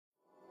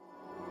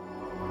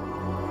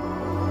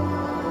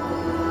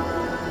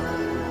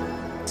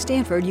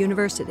Stanford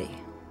University.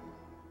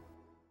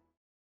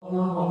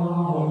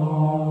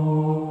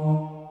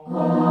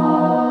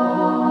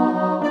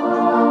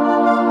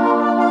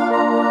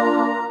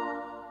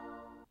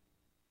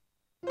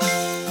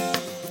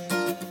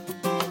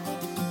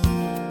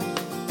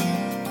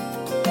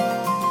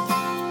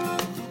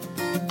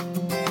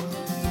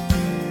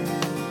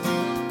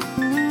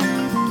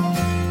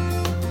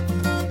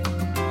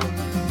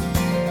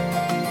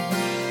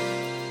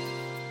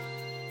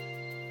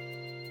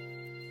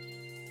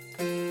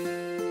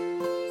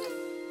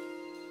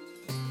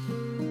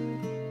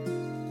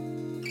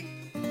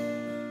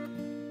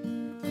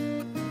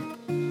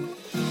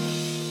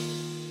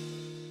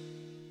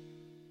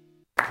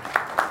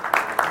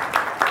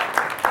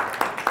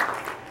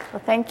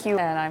 Thank you,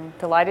 and I'm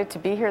delighted to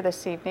be here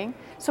this evening.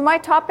 So my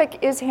topic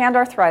is hand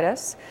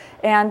arthritis,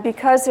 and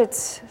because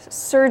it's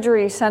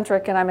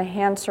surgery-centric and I'm a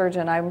hand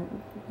surgeon, I'm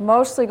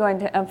mostly going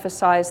to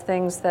emphasize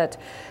things that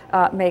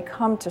may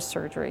come to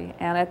surgery.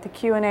 And at the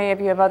Q&A, if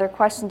you have other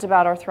questions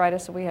about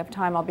arthritis, if we have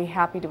time, I'll be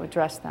happy to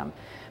address them.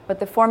 But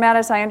the format,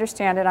 as I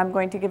understand it, I'm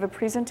going to give a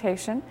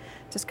presentation,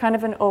 just kind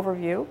of an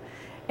overview,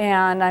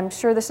 and I'm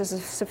sure this is a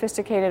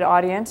sophisticated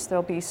audience.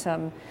 There'll be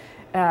some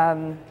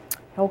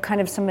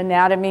kind of some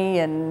anatomy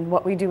and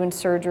what we do in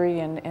surgery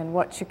and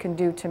what you can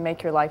do to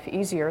make your life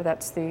easier.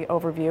 That's the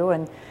overview,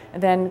 and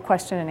then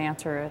question and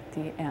answer at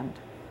the end.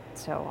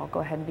 So I'll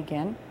go ahead and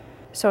begin.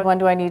 So when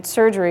do I need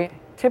surgery?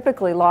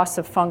 Typically loss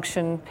of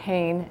function,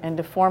 pain, and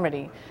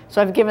deformity.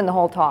 So I've given the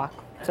whole talk,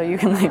 so you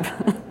can leave.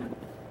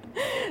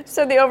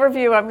 So the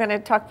overview, I'm going to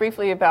talk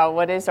briefly about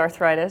what is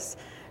arthritis,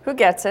 who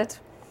gets it,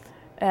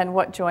 and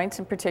what joints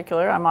in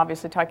particular. I'm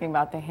obviously talking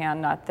about the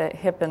hand, not the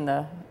hip and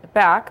the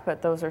back,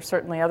 but those are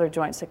certainly other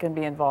joints that can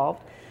be involved.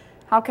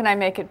 How can I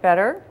make it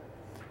better?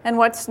 And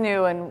what's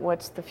new and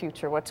what's the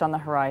future? What's on the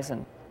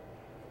horizon?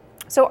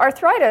 So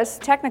arthritis,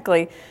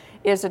 technically,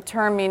 is a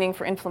term meaning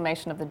for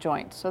inflammation of the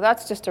joints. So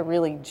that's just a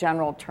really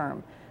general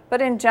term.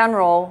 But in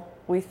general,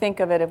 we think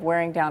of it as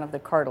wearing down of the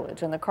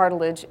cartilage. And the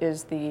cartilage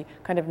is the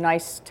kind of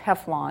nice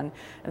Teflon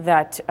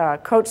that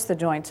coats the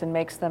joints and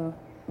makes them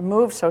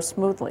move so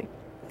smoothly.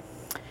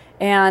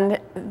 And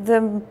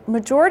the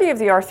majority of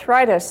the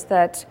arthritis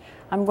that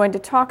I'm going to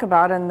talk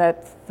about and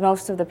that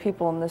most of the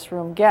people in this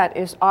room get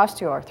is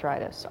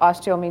osteoarthritis.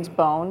 Osteo means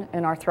bone,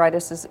 and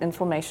arthritis is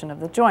inflammation of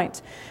the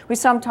joints. We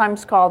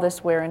sometimes call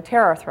this wear and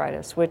tear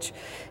arthritis, which,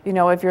 you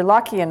know, if you're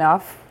lucky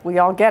enough, we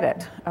all get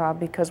it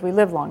because we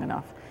live long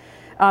enough.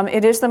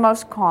 It is the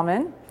most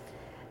common.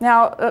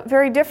 Now, a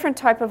very different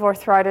type of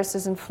arthritis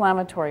is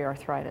inflammatory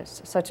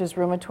arthritis, such as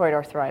rheumatoid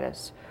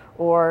arthritis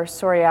or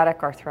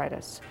psoriatic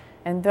arthritis.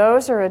 And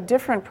those are a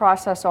different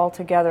process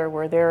altogether,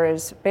 where there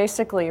is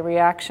basically a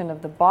reaction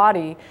of the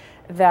body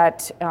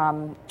that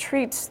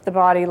treats the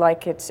body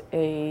like it's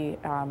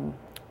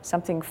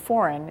something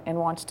foreign and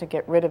wants to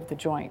get rid of the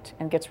joint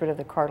and gets rid of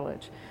the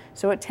cartilage.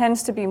 So it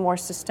tends to be more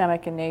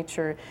systemic in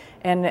nature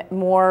and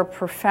more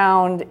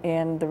profound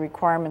in the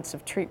requirements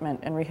of treatment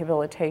and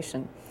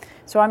rehabilitation.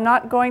 So I'm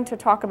not going to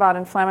talk about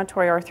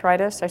inflammatory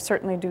arthritis. I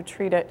certainly do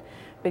treat it,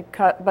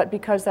 but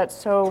because that's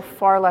so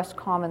far less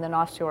common than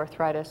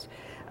osteoarthritis,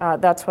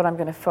 that's what I'm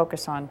going to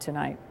focus on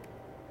tonight,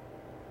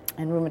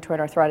 and rheumatoid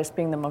arthritis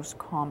being the most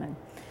common.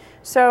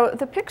 So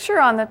the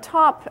picture on the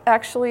top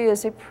actually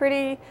is a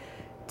pretty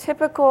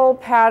typical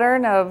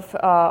pattern of,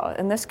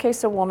 in this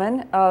case, a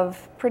woman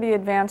of pretty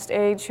advanced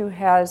age who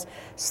has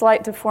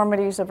slight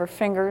deformities of her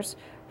fingers.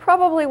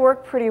 Probably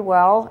worked pretty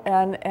well,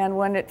 and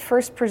when it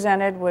first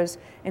presented was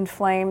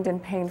inflamed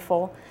and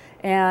painful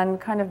and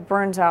kind of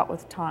burns out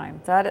with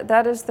time.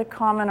 That is the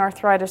common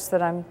arthritis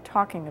that I'm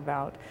talking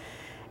about.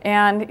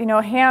 And, you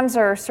know, hands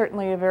are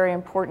certainly a very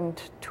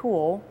important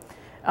tool.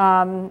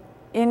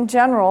 In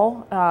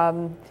general,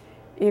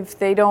 if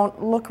they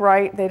don't look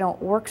right, they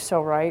don't work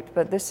so right,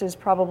 but this is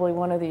probably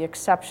one of the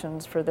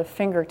exceptions for the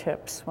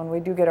fingertips. When we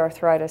do get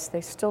arthritis,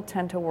 they still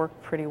tend to work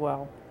pretty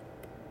well.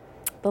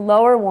 The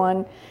lower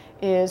one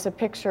is a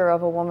picture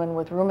of a woman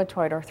with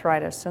rheumatoid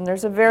arthritis, and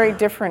there's a very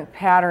different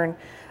pattern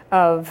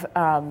of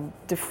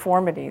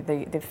deformity.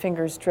 The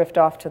fingers drift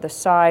off to the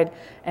side,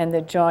 and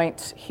the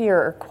joints here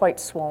are quite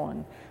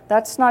swollen.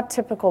 That's not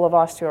typical of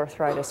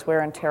osteoarthritis, wear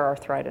and tear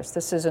arthritis.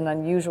 This is an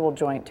unusual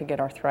joint to get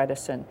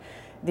arthritis in.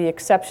 The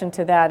exception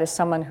to that is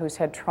someone who's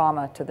had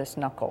trauma to this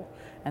knuckle.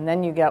 And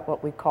then you get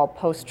what we call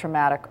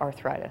post-traumatic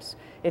arthritis.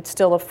 It's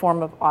still a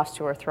form of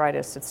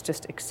osteoarthritis. It's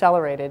just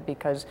accelerated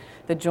because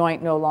the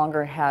joint no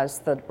longer has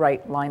the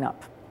right lineup.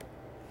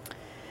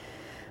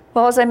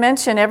 Well, as I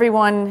mentioned,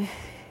 everyone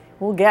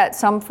will get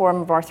some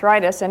form of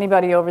arthritis.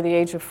 Anybody over the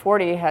age of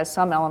 40 has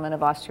some element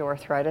of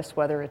osteoarthritis,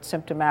 whether it's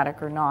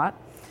symptomatic or not.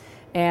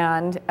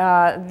 And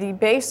the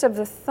base of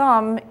the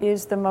thumb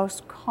is the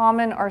most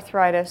common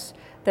arthritis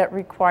that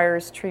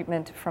requires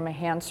treatment from a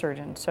hand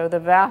surgeon. So the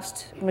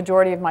vast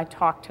majority of my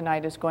talk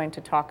tonight is going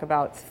to talk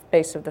about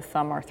base of the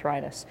thumb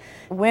arthritis.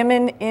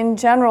 Women in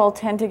general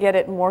tend to get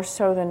it more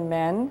so than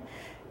men.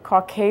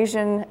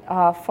 Caucasian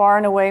far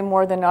and away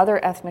more than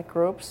other ethnic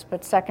groups,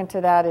 but second to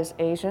that is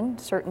Asian,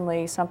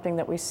 certainly something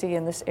that we see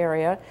in this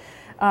area.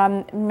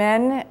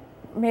 Men,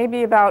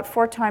 maybe about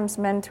 4 times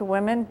men to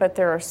women, but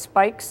there are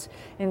spikes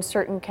in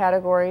certain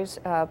categories.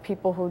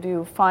 People who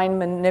do fine,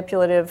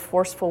 manipulative,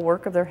 forceful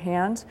work of their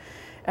hands,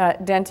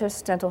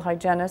 dentists, dental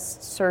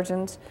hygienists,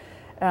 surgeons,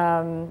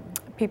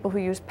 people who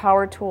use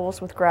power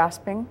tools with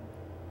grasping.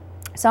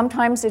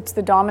 Sometimes it's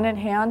the dominant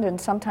hand, and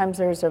sometimes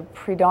there's a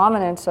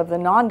predominance of the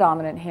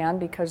non-dominant hand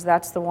because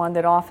that's the one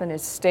that often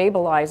is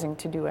stabilizing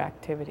to do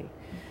activity.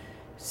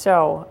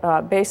 So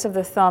base of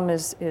the thumb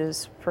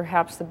is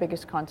perhaps the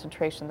biggest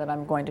concentration that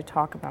I'm going to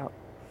talk about.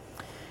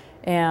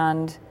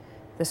 And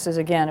this is,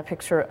 again, a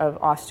picture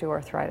of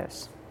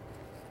osteoarthritis.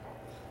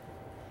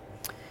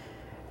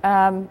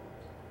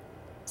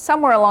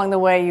 Somewhere along the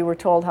way, you were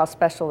told how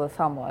special the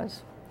thumb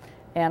was.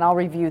 And I'll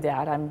review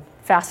that. I'm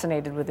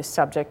fascinated with this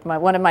subject.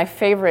 One of my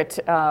favorite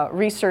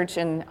research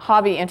and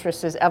hobby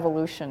interests is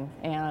evolution,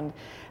 and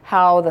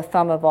how the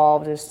thumb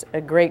evolved is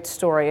a great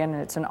story, and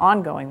it's an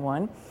ongoing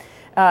one.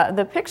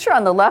 The picture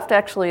on the left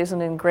actually is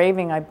an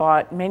engraving I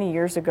bought many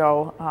years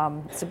ago.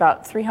 It's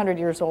about 300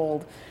 years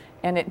old,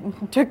 and it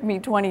took me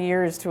 20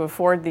 years to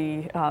afford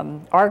the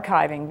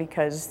archiving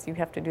because you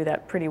have to do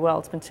that pretty well.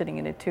 It's been sitting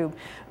in a tube.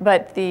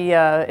 But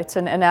it's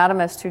an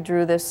anatomist who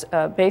drew this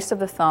base of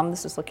the thumb.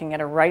 This is looking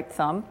at a right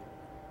thumb.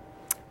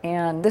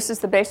 And this is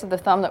the base of the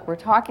thumb that we're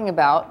talking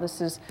about.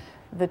 This is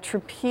the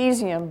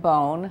trapezium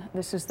bone.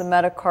 This is the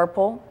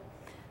metacarpal.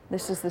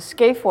 This is the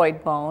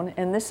scaphoid bone,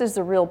 and this is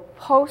the real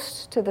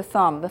post to the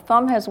thumb. The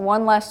thumb has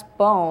one less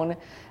bone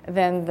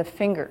than the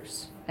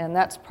fingers, and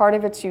that's part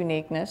of its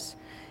uniqueness.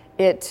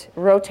 It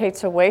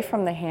rotates away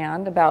from the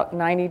hand about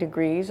 90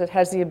 degrees. It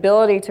has the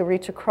ability to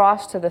reach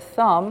across to the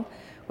thumb.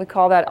 We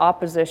call that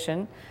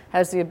opposition.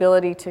 Has the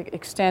ability to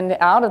extend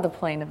out of the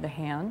plane of the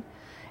hand.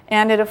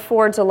 And it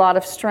affords a lot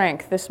of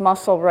strength. This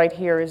muscle right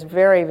here is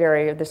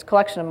this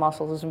collection of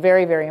muscles is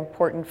very, very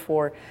important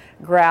for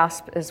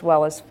grasp as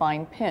well as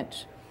fine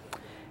pinch.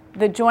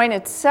 The joint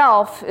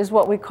itself is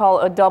what we call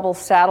a double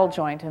saddle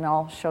joint, and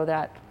I'll show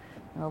that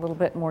in a little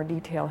bit more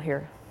detail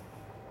here.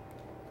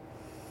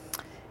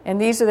 And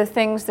these are the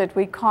things that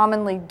we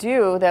commonly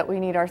do that we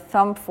need our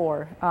thumb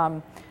for.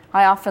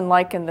 I often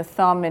liken the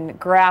thumb in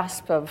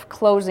grasp of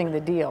closing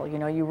the deal. You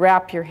know, you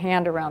wrap your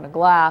hand around a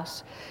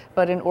glass,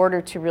 but in order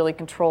to really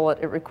control it,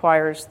 it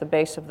requires the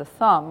base of the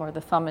thumb, or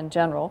the thumb in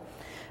general.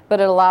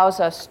 But it allows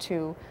us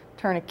to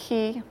turn a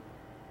key,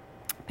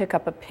 pick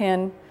up a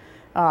pin,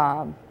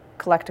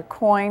 collect a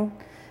coin,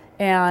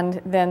 and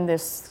then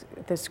this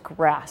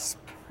grasp.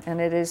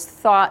 And it is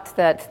thought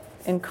that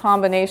in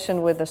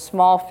combination with the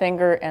small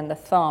finger and the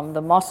thumb,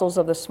 the muscles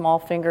of the small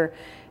finger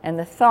and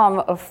the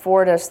thumb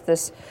afford us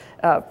this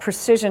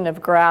precision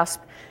of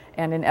grasp,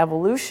 and in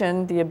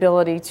evolution, the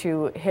ability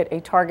to hit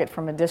a target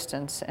from a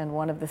distance. And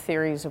one of the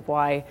theories of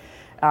why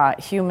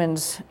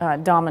humans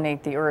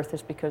dominate the earth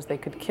is because they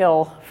could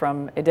kill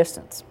from a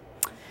distance.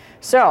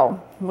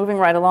 So, moving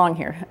right along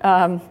here.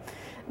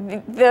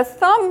 The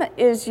thumb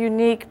is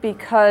unique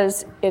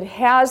because it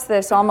has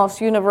this almost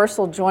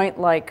universal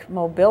joint-like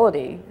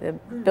mobility, the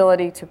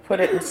ability to put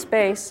it in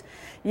space,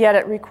 yet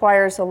it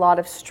requires a lot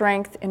of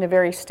strength in a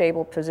very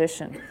stable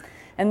position.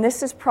 And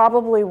this is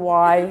probably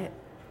why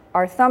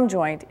our thumb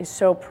joint is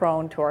so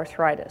prone to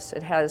arthritis.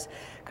 It has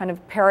kind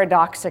of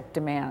paradoxic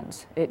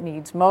demands. It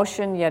needs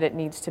motion, yet it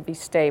needs to be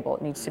stable.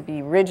 It needs to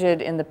be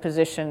rigid in the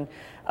position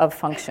of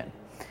function.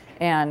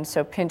 And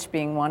so pinch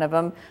being one of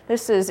them.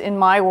 This is, in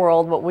my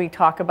world, what we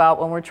talk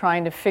about when we're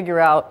trying to figure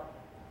out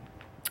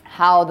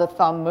how the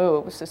thumb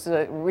moves. This is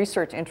a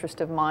research interest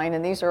of mine,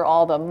 and these are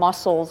all the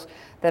muscles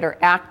that are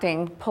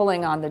acting,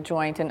 pulling on the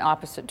joint in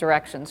opposite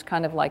directions,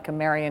 kind of like a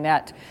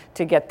marionette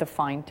to get the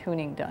fine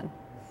tuning done.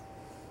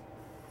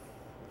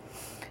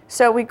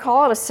 So we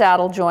call it a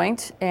saddle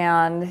joint,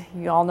 and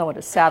you all know what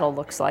a saddle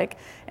looks like.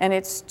 And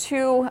it's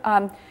two,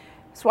 I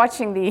was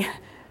watching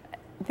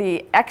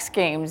the X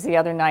Games the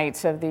other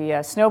night of the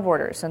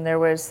snowboarders, and there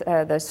was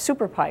the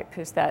super pipe,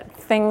 is that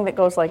thing that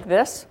goes like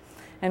this,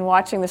 and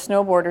watching the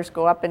snowboarders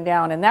go up and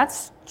down. And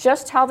that's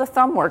just how the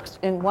thumb works.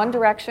 In one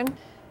direction,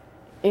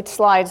 it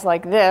slides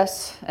like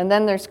this, and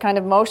then there's kind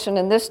of motion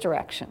in this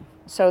direction.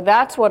 So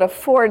that's what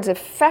affords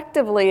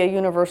effectively a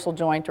universal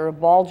joint or a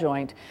ball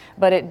joint,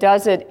 but it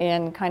does it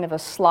in kind of a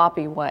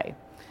sloppy way.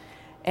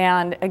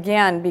 And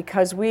again,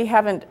 because we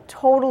haven't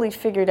totally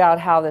figured out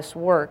how this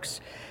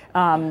works,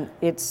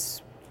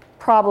 it's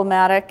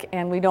problematic,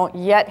 and we don't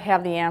yet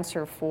have the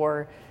answer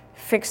for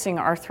fixing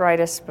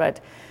arthritis,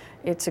 but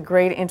it's a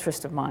great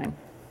interest of mine.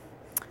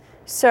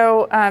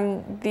 So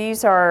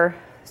these are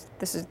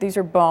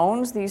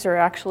bones. These are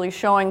actually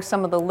showing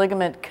some of the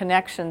ligament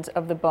connections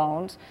of the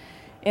bones.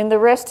 In the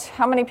wrist,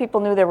 how many people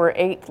knew there were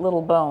 8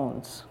 little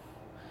bones?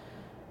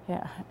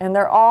 Yeah, and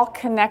they're all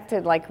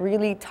connected like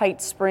really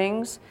tight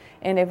springs,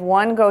 and if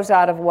one goes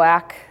out of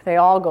whack, they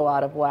all go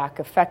out of whack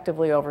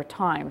effectively over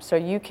time. So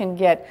you can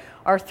get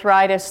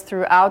arthritis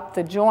throughout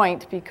the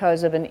joint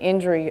because of an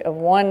injury of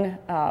one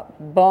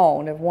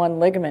bone, of one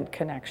ligament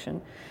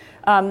connection.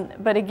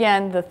 But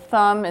again, the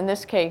thumb in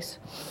this case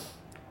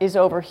is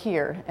over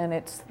here, and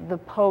it's the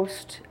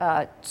post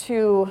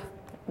to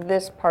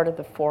this part of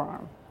the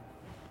forearm.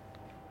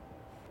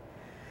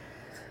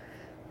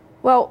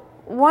 Well,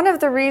 one of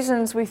the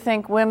reasons we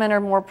think women are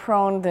more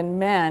prone than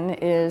men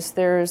is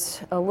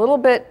there's a little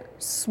bit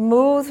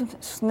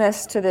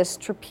smoothness to this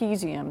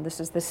trapezium. This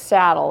is the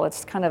saddle.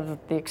 It's kind of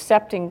the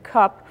accepting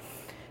cup,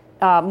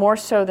 more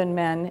so than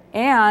men.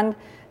 And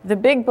the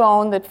big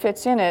bone that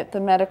fits in it, the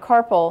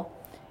metacarpal,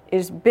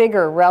 is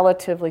bigger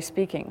relatively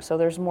speaking. So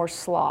there's more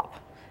slop.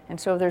 And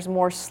so there's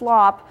more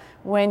slop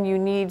when you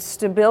need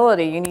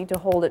stability. You need to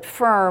hold it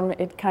firm.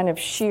 It kind of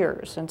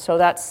shears. And so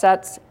that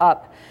sets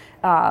up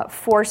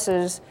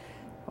forces,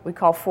 what we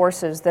call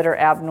forces that are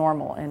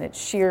abnormal, and it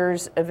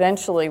shears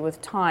eventually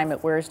with time.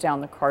 It wears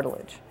down the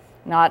cartilage,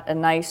 not a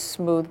nice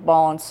smooth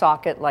ball and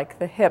socket like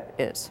the hip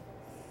is.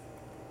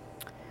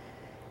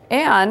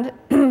 And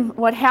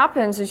what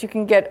happens is you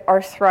can get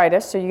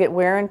arthritis, so you get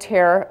wear and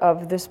tear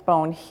of this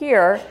bone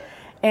here,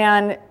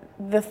 and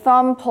the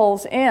thumb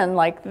pulls in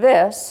like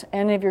this,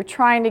 and if you're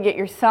trying to get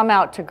your thumb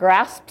out to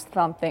grasp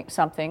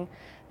something,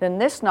 then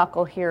this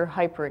knuckle here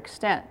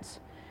hyperextends,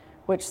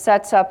 which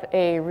sets up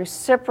a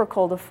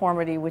reciprocal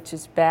deformity, which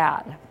is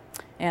bad.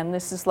 And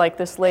this is like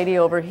this lady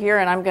over here,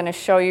 and I'm going to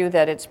show you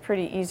that it's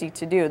pretty easy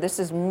to do. This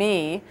is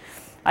me.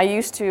 I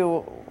used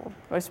to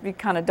be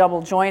kind of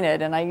double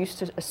jointed, and I used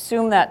to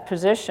assume that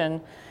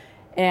position,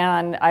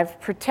 and I've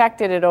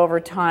protected it over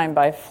time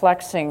by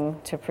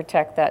flexing to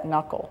protect that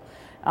knuckle.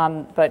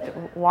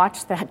 But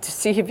watch that to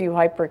see if you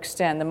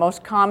hyperextend. The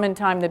most common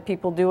time that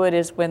people do it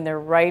is when they're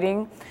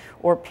writing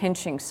or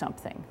pinching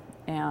something.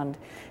 And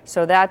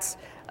so that's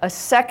a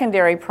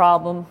secondary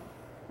problem,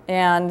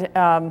 and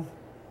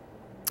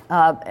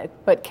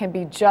but can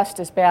be just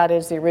as bad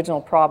as the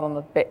original problem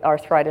of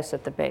arthritis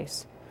at the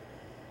base.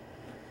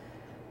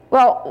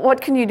 Well,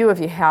 what can you do if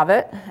you have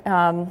it?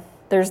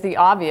 There's the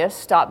obvious,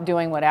 stop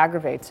doing what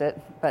aggravates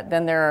it, but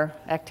then there are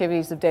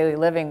activities of daily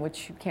living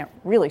which you can't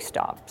really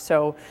stop.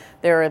 So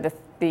there are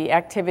the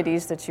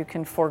activities that you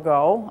can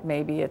forego.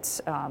 Maybe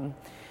it's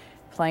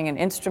playing an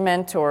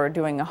instrument or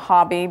doing a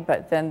hobby,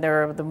 but then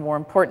there are the more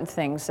important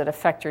things that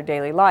affect your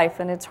daily life,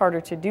 and it's harder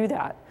to do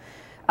that.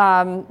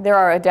 There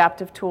are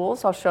adaptive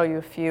tools. I'll show you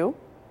a few.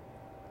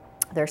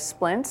 There's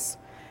splints,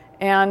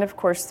 and of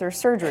course there's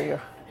surgery,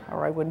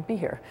 or I wouldn't be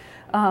here.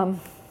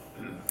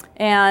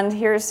 And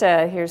here's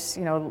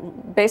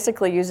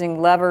basically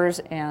using levers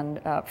and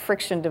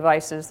friction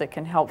devices that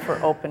can help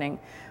for opening.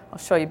 I'll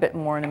show you a bit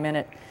more in a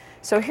minute.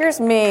 So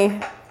here's me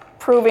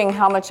proving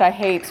how much I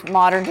hate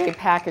modern day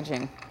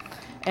packaging.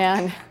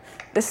 And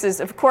this is,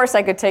 of course,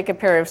 I could take a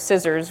pair of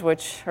scissors,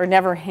 which are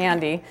never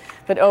handy,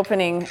 but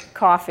opening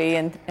coffee,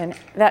 and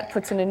that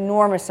puts an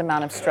enormous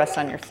amount of stress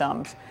on your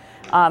thumbs.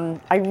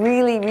 I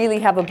really, really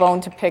have a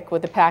bone to pick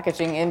with the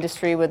packaging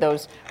industry with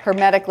those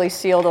hermetically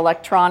sealed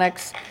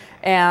electronics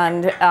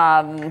and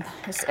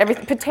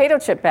potato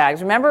chip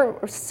bags. Remember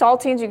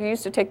saltines, you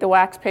used to take the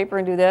wax paper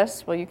and do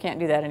this? Well, you can't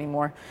do that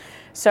anymore.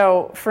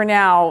 So for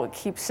now,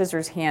 keep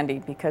scissors handy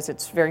because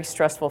it's very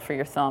stressful for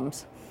your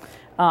thumbs.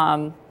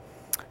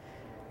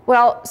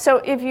 Well, so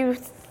if you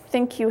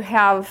think you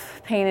have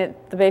pain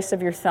at the base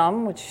of your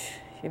thumb, which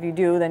if you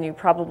do, then you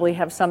probably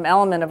have some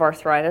element of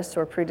arthritis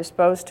or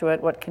predisposed to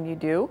it. What can you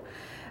do?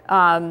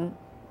 Of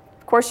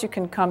course, you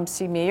can come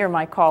see me or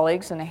my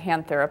colleagues and a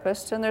hand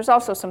therapist, and there's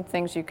also some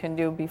things you can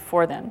do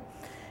before then.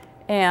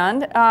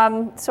 And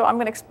so I'm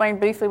going to explain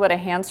briefly what a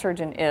hand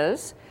surgeon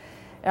is.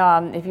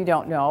 If you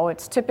don't know,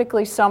 it's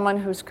typically someone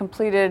who's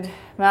completed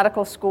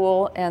medical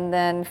school and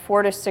then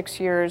 4 to 6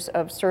 years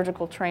of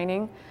surgical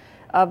training.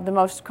 The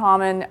most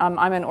common,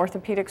 I'm an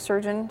orthopedic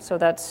surgeon, so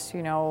that's,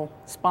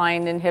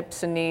 spine and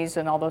hips and knees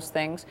and all those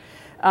things.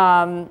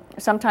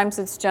 Sometimes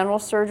it's general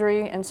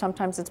surgery and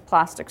sometimes it's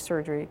plastic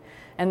surgery.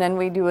 And then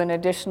we do an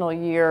additional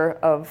year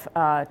of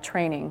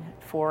training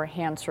for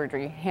hand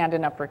surgery, hand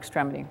and upper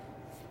extremity.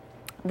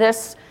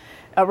 This,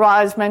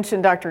 Roz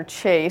mentioned Dr.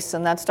 Chase,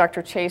 and that's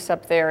Dr. Chase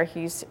up there.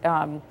 He's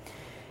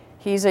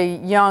a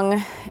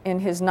young, in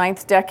his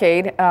 9th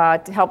decade,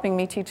 helping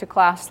me teach a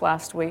class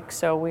last week,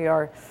 so we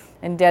are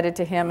indebted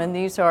to him. And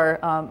these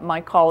are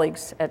my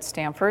colleagues at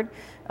Stanford,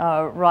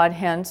 Rod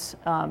Hentz,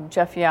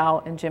 Jeff Yao,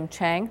 and Jim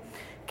Chang.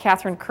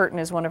 Catherine Curtin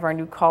is one of our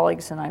new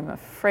colleagues, and I'm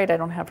afraid I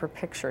don't have her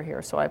picture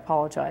here, so I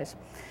apologize.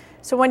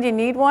 So when do you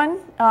need one?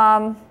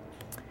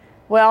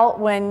 Well,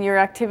 when your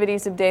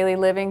activities of daily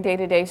living,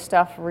 day-to-day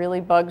stuff really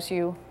bugs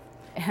you,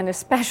 and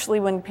especially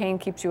when pain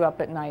keeps you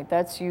up at night.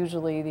 That's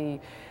usually the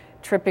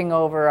tripping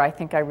over, I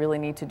think I really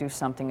need to do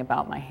something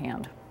about my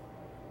hand.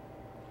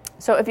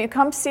 So if you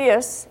come see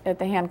us at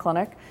the hand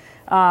clinic,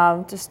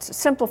 just a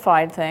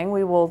simplified thing,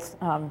 we will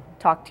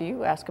talk to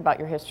you, ask about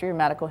your history, your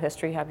medical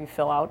history, have you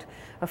fill out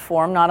a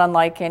form, not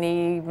unlike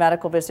any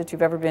medical visit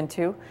you've ever been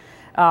to.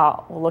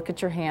 We'll look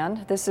at your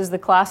hand. This is the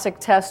classic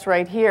test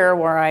right here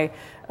where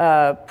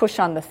I push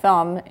on the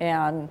thumb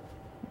and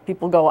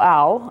people go,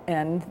 ow,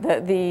 and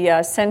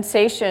the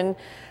sensation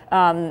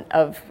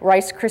of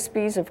Rice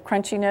Krispies, of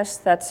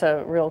crunchiness, that's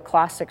a real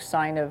classic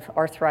sign of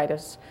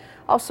arthritis.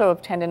 Also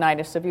of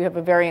tendinitis. If you have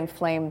a very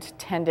inflamed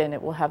tendon,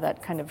 it will have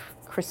that kind of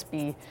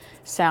crispy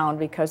sound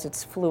because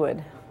it's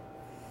fluid.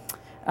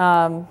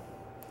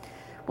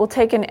 We'll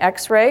take an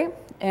x-ray,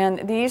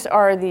 and these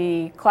are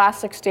the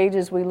classic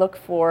stages we look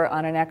for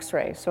on an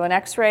x-ray. So an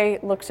x-ray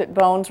looks at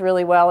bones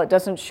really well. It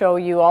doesn't show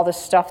you all the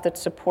stuff that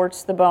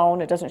supports the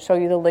bone. It doesn't show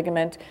you the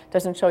ligament. It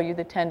doesn't show you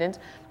the tendons.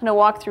 I'm going to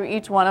walk through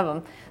each one of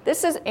them.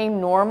 This is a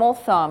normal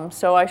thumb.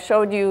 So I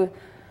showed you,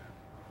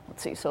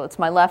 let's see, so it's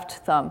my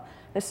left thumb.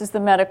 This is the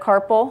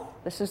metacarpal.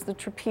 This is the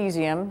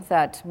trapezium,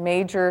 that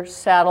major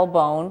saddle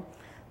bone.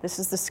 This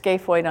is the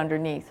scaphoid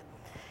underneath.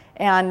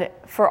 And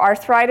for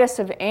arthritis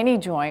of any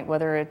joint,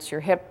 whether it's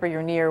your hip or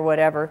your knee or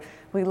whatever,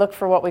 we look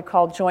for what we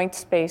call joint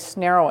space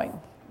narrowing.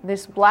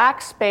 This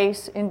black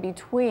space in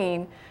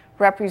between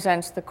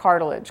represents the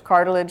cartilage.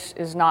 Cartilage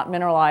is not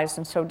mineralized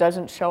and so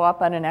doesn't show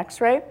up on an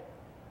x-ray.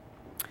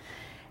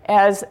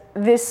 As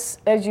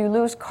you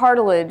lose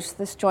cartilage,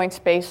 this joint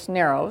space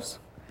narrows,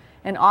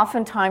 and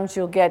oftentimes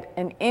you'll get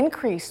an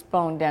increased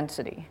bone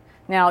density.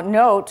 Now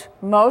note,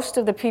 most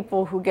of the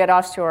people who get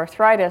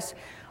osteoarthritis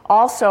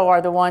also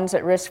are the ones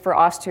at risk for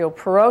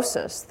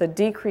osteoporosis, the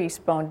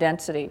decreased bone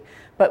density.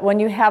 But when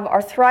you have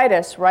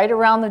arthritis right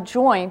around the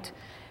joint,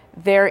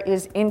 there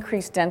is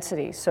increased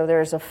density. So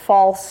there's a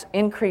false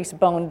increased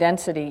bone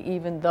density,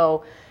 even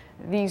though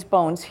these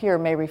bones here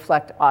may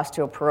reflect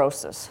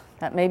osteoporosis.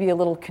 That may be a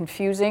little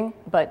confusing,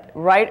 but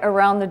right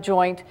around the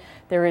joint,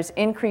 there is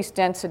increased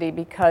density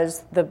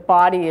because the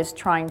body is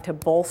trying to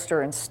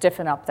bolster and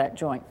stiffen up that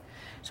joint.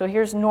 So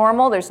here's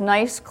normal. There's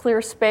nice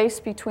clear space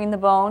between the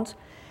bones.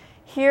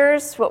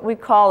 Here's what we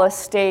call a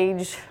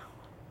stage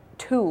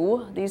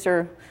 2.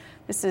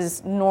 This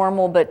is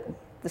normal, but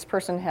this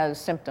person has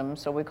symptoms,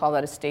 so we call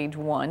that a stage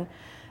 1.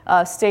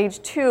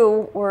 Stage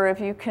 2, where if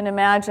you can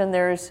imagine,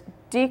 there's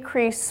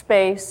decreased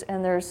space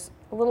and there's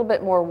a little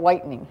bit more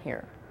whitening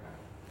here.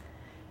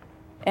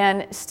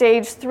 And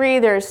stage 3,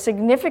 there's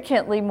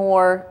significantly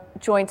more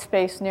joint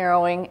space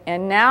narrowing,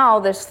 and now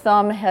this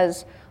thumb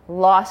has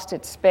lost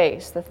its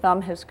space. The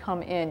thumb has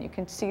come in. You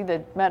can see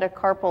the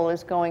metacarpal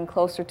is going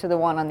closer to the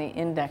one on the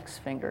index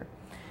finger.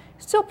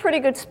 Still pretty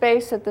good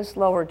space at this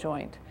lower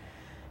joint.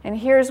 And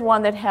here's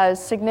one that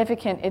has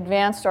significant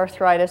advanced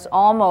arthritis,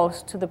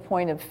 almost to the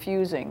point of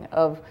fusing,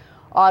 of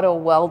auto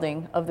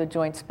welding of the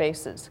joint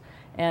spaces,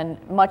 and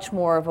much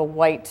more of a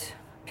white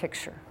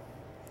picture.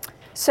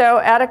 So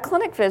at a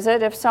clinic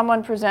visit, if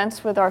someone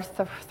presents with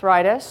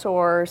arthritis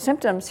or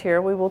symptoms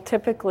here, we will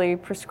typically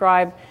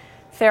prescribe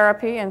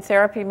therapy, and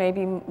therapy may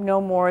be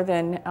no more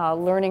than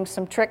learning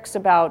some tricks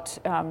about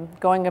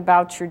going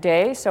about your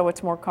day so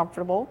it's more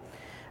comfortable,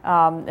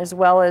 as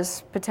well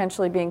as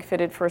potentially being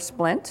fitted for a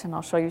splint, and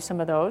I'll show you some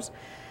of those.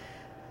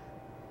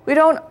 We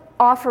don't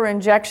offer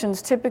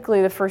injections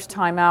typically the first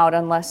time out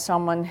unless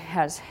someone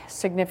has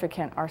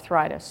significant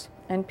arthritis,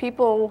 and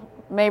people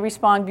may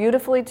respond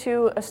beautifully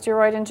to a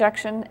steroid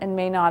injection and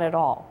may not at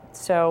all.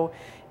 So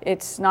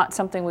it's not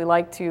something we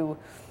like to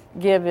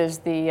give as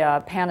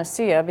the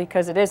panacea,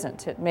 because it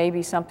isn't. It may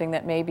be something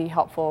that may be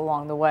helpful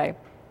along the way.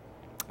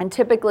 And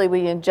typically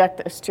we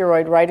inject a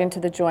steroid right into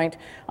the joint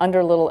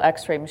under a little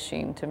x-ray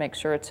machine to make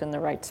sure it's in the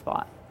right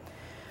spot.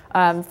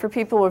 For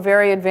people who are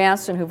very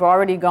advanced and who've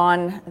already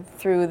gone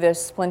through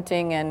this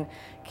splinting and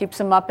keeps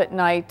them up at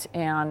night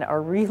and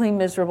are really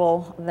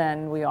miserable,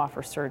 then we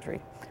offer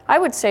surgery. I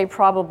would say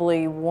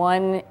probably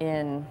 1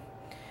 in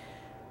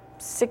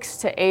 6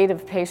 to 8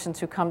 of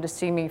patients who come to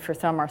see me for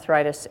thumb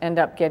arthritis end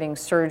up getting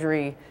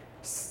surgery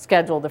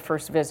scheduled the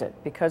first visit,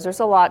 because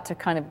there's a lot to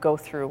kind of go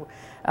through,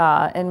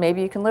 and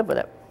maybe you can live with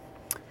it.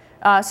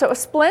 So a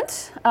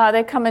splint,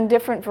 they come in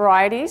different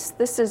varieties.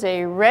 This is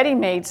a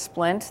ready-made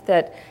splint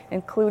that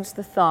includes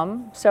the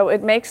thumb, so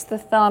it makes the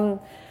thumb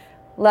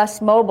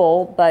less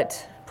mobile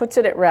but puts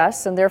it at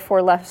rest and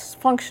therefore less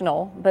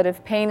functional. But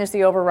if pain is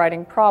the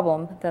overriding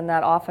problem, then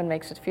that often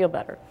makes it feel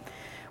better.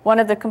 One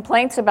of the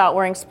complaints about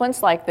wearing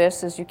splints like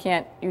this is you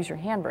can't use your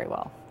hand very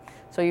well.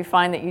 So you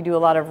find that you do a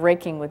lot of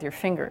raking with your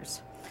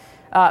fingers.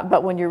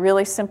 But when you're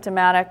really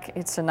symptomatic,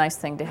 it's a nice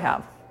thing to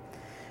have.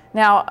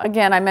 Now,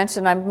 again, I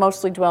mentioned I'm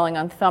mostly dwelling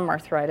on thumb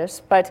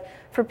arthritis, but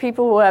for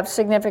people who have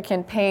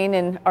significant pain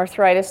and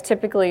arthritis,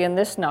 typically in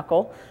this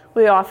knuckle,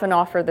 we often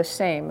offer the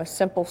same, a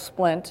simple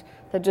splint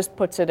that just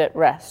puts it at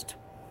rest.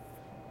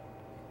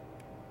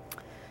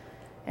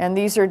 And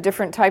these are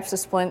different types of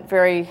splint,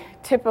 very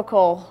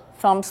typical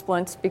thumb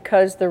splints.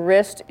 Because the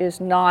wrist is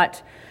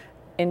not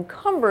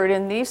encumbered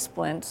in these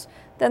splints,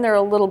 then they're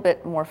a little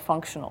bit more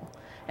functional.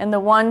 And the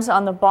ones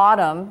on the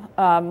bottom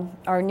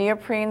are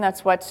neoprene,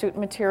 that's wetsuit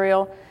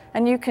material,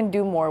 and you can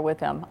do more with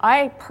them.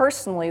 I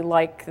personally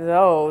like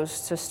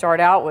those to start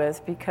out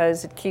with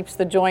because it keeps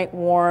the joint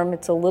warm,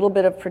 it's a little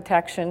bit of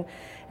protection,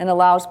 and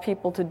allows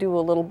people to do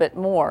a little bit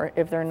more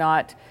if they're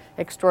not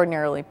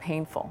extraordinarily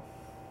painful.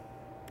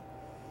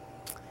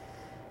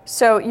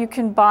 So you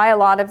can buy a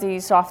lot of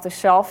these off the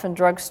shelf in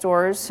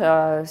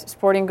drugstores,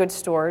 sporting goods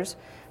stores,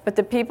 But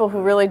the people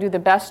who really do the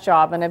best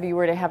job, and if you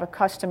were to have a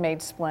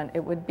custom-made splint,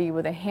 it would be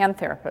with a hand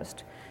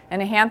therapist.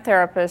 And a hand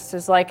therapist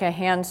is like a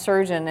hand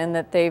surgeon in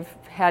that they've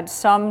had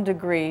some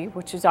degree,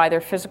 which is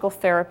either physical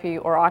therapy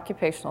or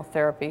occupational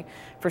therapy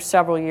for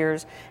several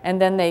years,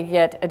 and then they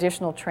get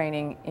additional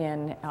training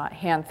in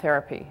hand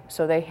therapy.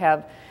 So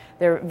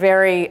they're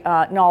very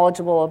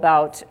knowledgeable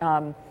about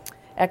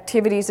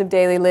activities of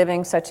daily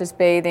living, such as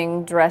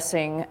bathing,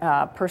 dressing,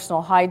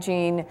 personal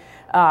hygiene,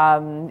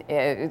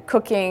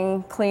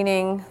 cooking,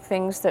 cleaning,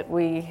 things that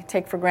we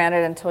take for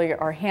granted until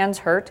our hands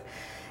hurt,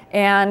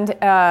 and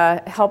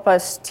help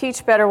us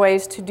teach better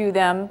ways to do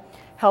them,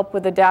 help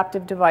with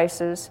adaptive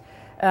devices,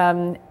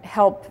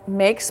 help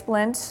make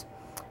splints,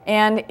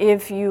 and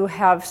if you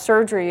have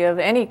surgery of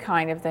any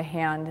kind of the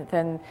hand,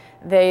 then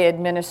they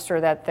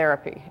administer that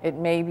therapy. It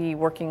may be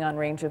working on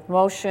range of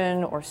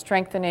motion or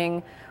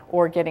strengthening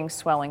or getting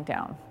swelling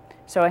down.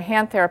 So a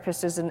hand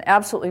therapist is an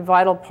absolutely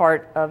vital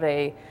part of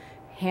a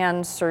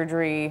hand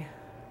surgery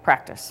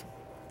practice.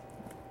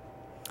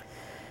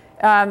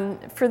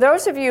 For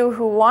those of you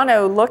who want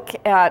to look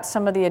at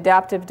some of the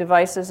adaptive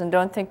devices and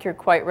don't think you're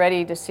quite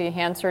ready to see a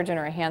hand surgeon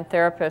or a hand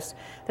therapist,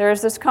 there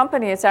is this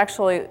company, it's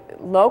actually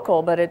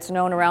local, but it's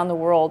known around the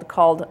world,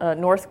 called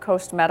North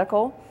Coast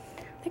Medical.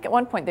 I think at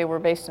one point they were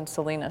based in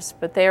Salinas,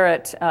 but they're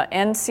at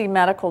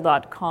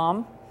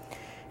ncmedical.com.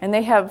 And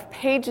they have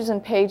pages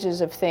and pages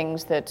of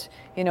things that,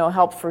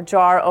 help for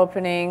jar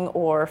opening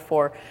or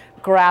for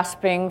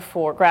grasping,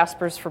 for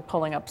graspers for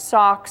pulling up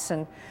socks,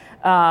 and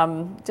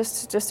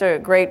just a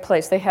great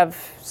place. They have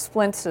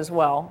splints as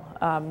well,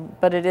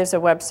 but it is a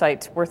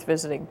website worth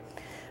visiting.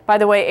 By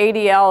the way,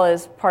 ADL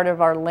is part of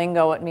our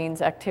lingo. It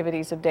means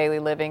activities of daily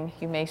living.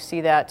 You may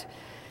see that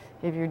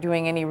if you're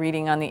doing any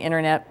reading on the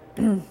internet.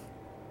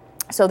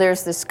 So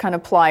there's this kind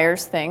of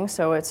pliers thing.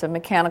 So it's a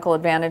mechanical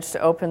advantage to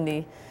open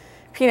the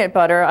peanut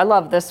butter. I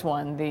love this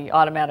one, the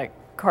automatic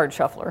card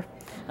shuffler.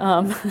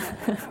 And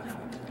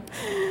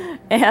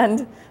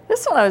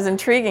this one was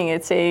intriguing.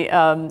 It's a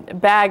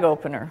bag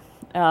opener.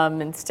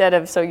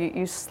 So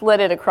you slit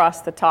it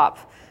across the top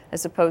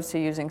as opposed to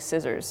using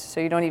scissors. So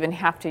you don't even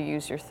have to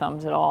use your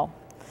thumbs at all,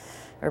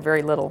 or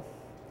very little.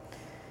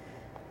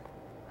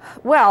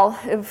 Well,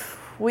 if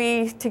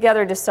we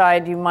together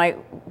decide you might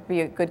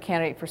be a good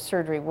candidate for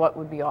surgery, what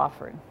would be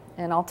offered?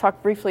 And I'll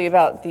talk briefly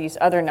about these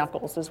other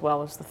knuckles as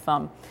well as the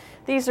thumb.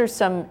 These are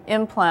some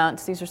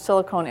implants. These are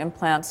silicone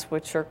implants,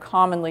 which are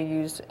commonly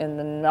used in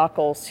the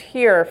knuckles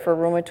here for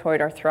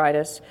rheumatoid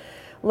arthritis,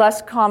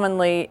 less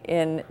commonly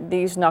in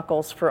these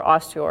knuckles for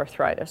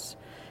osteoarthritis,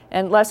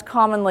 and less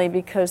commonly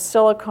because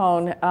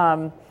silicone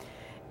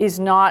is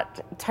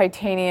not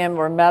titanium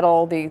or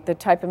metal, the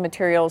type of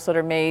materials that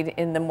are made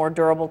in the more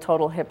durable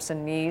total hips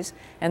and knees,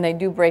 and they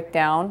do break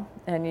down.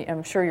 And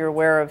I'm sure you're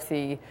aware of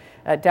the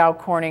Dow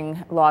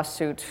Corning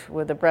lawsuit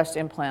with the breast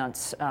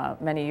implants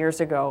many years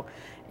ago.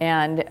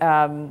 And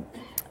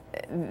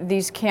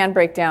these can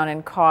break down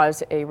and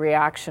cause a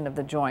reaction of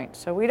the joint.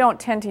 So we don't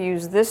tend to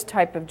use this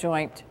type of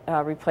joint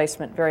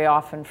replacement very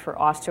often for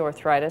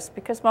osteoarthritis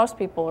because most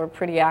people are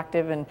pretty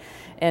active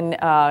and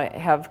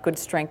have good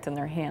strength in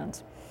their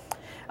hands.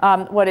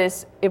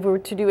 If we were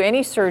to do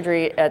any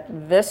surgery at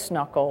this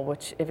knuckle,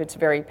 which if it's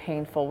very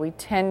painful, we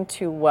tend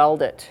to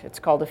weld it. It's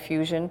called a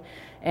fusion.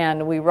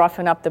 And we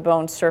roughen up the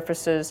bone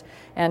surfaces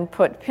and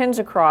put pins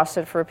across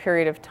it for a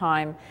period of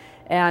time.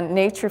 And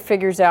nature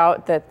figures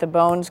out that the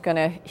bone's going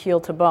to heal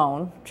to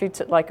bone,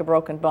 treats it like a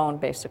broken bone,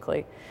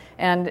 basically.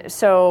 And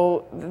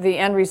so the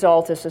end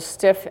result is a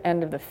stiff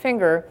end of the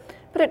finger.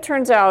 But it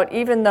turns out,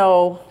 even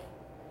though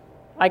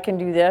I can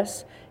do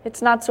this,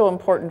 it's not so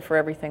important for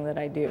everything that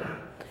I do.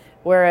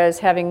 Whereas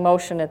having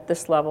motion at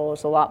this level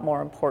is a lot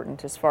more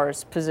important as far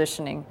as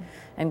positioning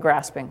and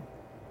grasping.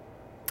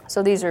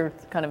 So these are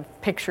kind of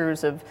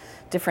pictures of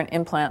different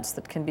implants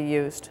that can be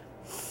used.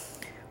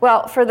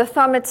 Well, for the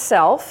thumb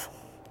itself,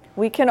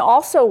 we can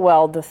also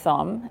weld the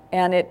thumb,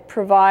 and it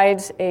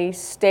provides a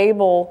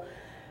stable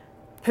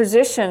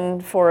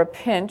position for a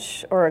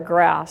pinch or a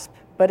grasp,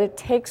 but it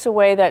takes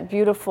away that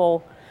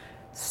beautiful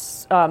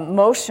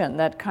motion,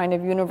 that kind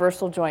of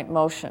universal joint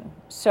motion.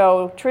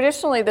 So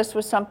traditionally, this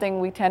was something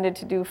we tended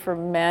to do for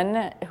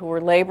men who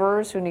were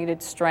laborers who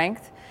needed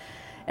strength.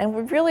 And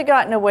we've really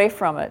gotten away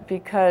from it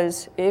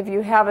because if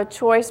you have a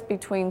choice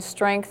between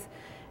strength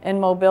and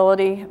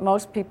mobility,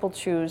 most people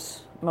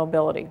choose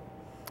mobility.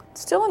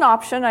 It's still an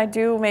option. I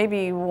do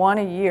maybe one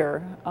a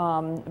year,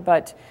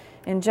 but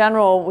in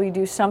general, we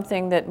do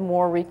something that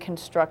more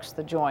reconstructs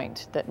the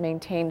joint, that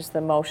maintains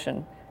the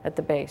motion at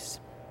the base.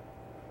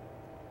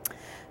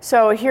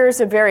 So here's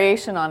a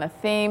variation on a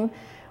theme.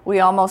 We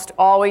almost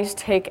always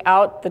take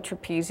out the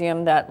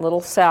trapezium, that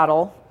little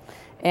saddle,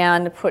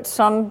 and put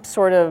some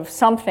sort of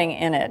something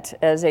in it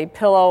as a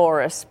pillow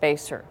or a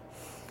spacer.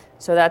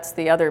 So that's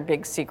the other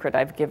big secret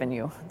I've given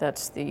you.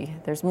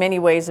 There's many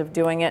ways of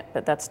doing it,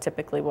 but that's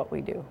typically what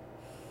we do.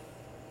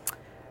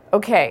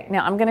 Okay,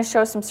 now I'm going to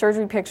show some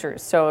surgery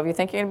pictures. So if you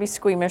think you're going to be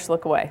squeamish,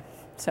 look away.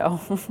 So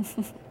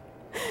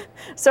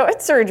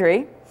it's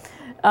surgery.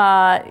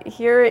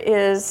 Here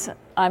is,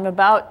 I'm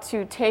about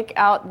to take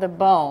out the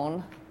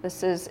bone.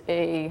 This is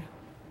a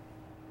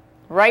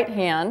right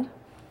hand,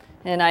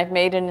 and I've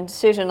made an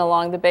incision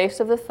along the base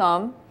of the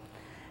thumb.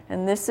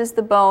 And this is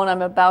the bone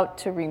I'm about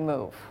to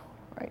remove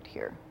right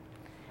here.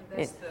 And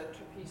that's the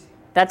trapezium.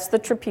 That's the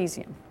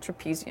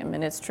trapezium.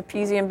 And it's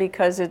trapezium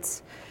because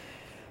it's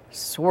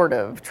sort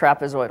of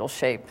trapezoidal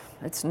shape.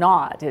 It's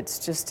not. It's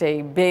just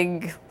a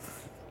big,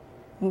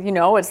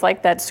 it's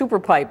like that super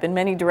pipe in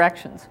many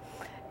directions.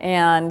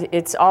 And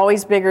it's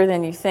always bigger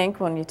than you think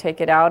when you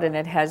take it out, and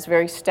it has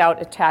very stout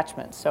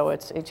attachments. So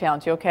it's a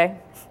challenge. You okay?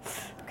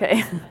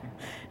 Okay.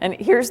 And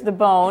here's the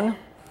bone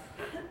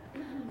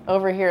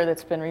over here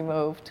that's been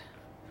removed.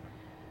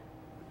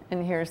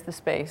 And here's the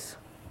space.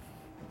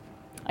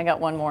 I got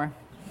one more.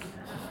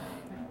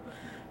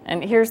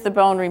 And here's the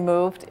bone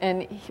removed.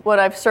 And what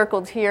I've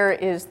circled here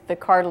is the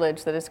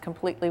cartilage that is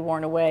completely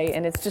worn away.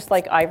 And it's just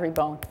like ivory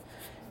bone,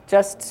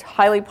 just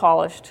highly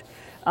polished.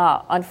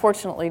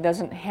 Unfortunately,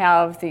 doesn't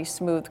have the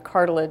smooth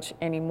cartilage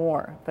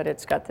anymore, but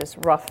it's got this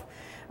rough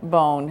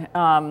bone.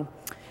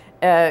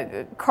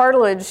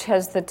 Cartilage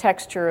has the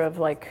texture of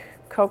like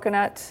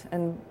coconut,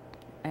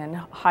 and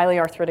highly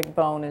arthritic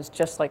bone is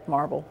just like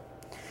marble.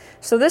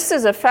 So this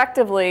is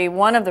effectively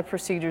one of the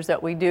procedures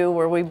that we do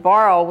where we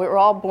borrow. We're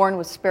all born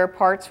with spare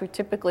parts. We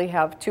typically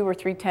have 2 or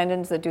 3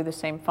 tendons that do the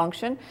same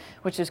function,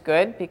 which is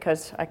good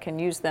because I can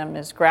use them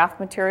as graft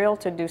material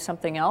to do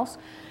something else.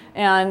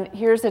 And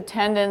here's a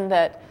tendon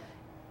that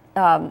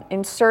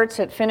inserts,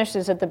 it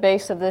finishes at the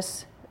base of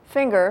this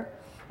finger,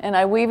 and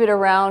I weave it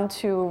around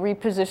to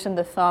reposition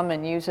the thumb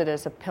and use it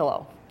as a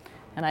pillow.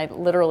 And I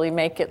literally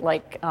make it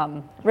like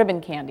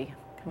ribbon candy,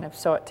 kind of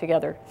sew it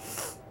together.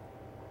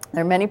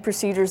 There are many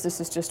procedures,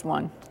 this is just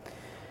one.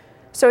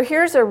 So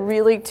here's a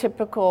really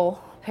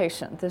typical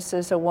patient. This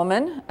is a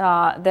woman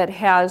that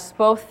has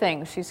both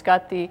things. She's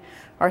got the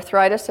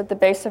arthritis at the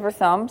base of her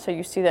thumb, so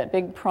you see that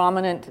big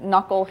prominent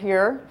knuckle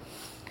here.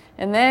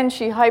 And then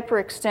she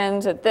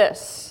hyperextends at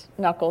this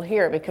knuckle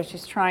here because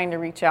she's trying to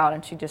reach out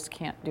and she just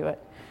can't do it.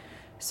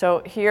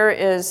 So here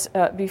is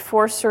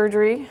before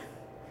surgery.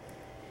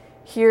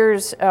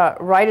 Here's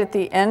right at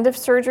the end of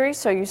surgery,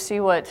 so you see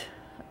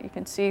you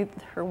can see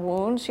her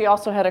wound. She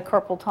also had a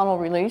carpal tunnel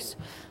release,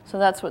 so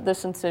that's what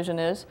this incision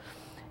is.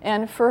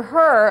 And for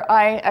her,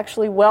 I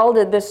actually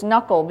welded this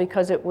knuckle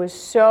because it was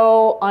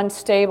so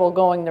unstable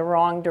going the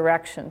wrong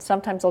direction.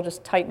 Sometimes I'll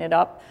just tighten it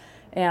up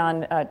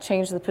and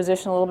change the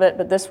position a little bit,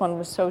 but this one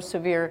was so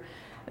severe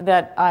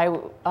that I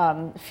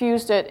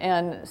fused it,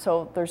 and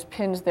so there's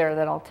pins there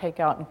that I'll take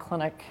out in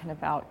clinic in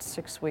about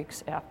 6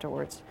 weeks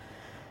afterwards.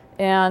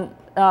 And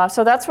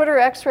so that's what her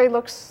x-ray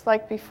looks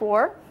like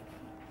before.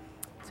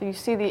 So you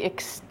see the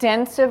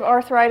extensive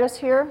arthritis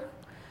here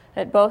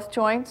at both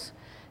joints.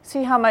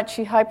 See how much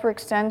she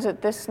hyperextends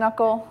at this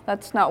knuckle?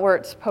 That's not where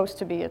it's supposed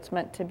to be. It's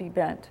meant to be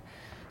bent.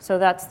 So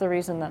that's the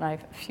reason that I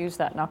fused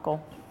that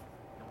knuckle.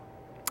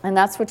 And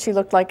that's what she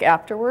looked like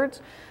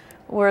afterwards,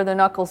 where the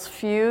knuckle's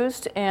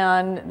fused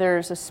and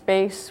there's a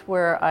space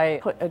where I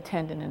put a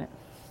tendon in it.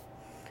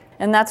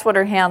 And that's what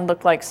her hand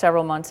looked like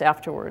several months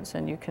afterwards.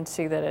 And you can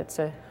see that it's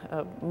a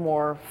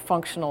more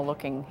functional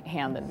looking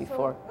hand than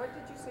before. So what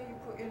did you say you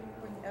put in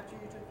after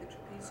you took the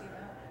trapezium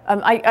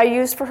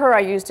out?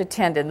 I used a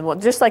tendon, well,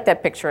 just like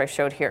that picture I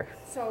showed here.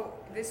 So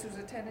this was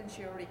a tendon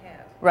she already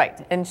had?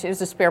 Right, and it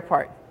was a spare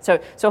part. So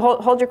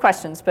hold your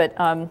questions, but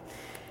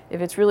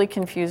if it's really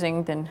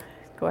confusing, then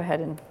go ahead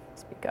and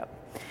speak up.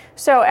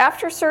 So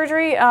after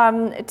surgery,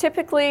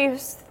 typically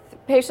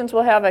patients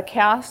will have a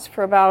cast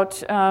for about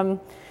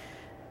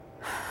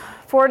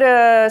 4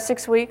 to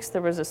 6 weeks.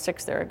 There was a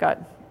 6 there, it got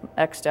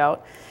X'd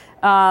out.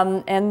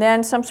 And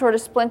then some sort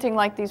of splinting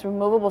like these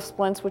removable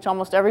splints, which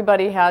almost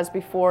everybody has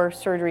before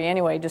surgery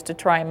anyway, just to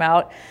try them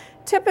out.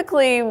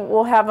 Typically,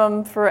 we'll have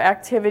them for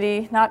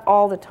activity, not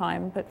all the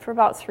time, but for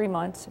about 3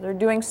 months. They're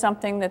doing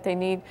something that they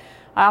need.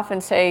 I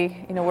often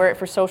say, wear it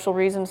for social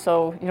reasons,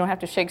 so you don't have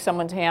to shake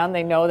someone's hand.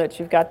 They know that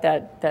you've got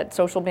that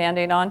social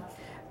Band-Aid on.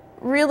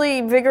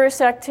 Really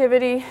vigorous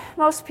activity,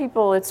 most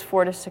people it's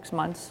 4 to 6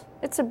 months.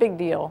 It's a big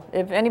deal.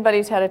 If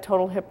anybody's had a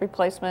total hip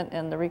replacement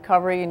and the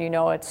recovery and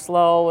it's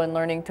slow and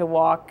learning to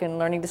walk and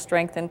learning to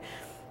strengthen,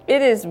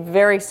 it is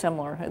very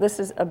similar. This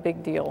is a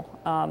big deal.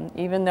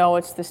 Even though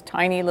it's this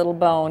tiny little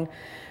bone,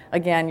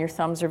 again, your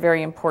thumbs are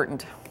very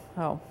important.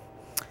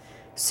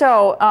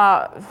 So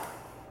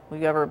will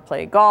you ever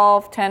play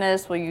golf,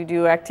 tennis? Will you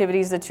do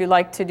activities that you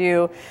like to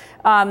do?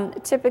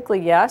 Typically,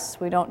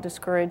 yes. We don't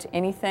discourage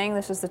anything.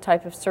 This is the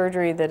type of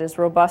surgery that is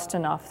robust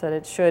enough that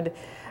it should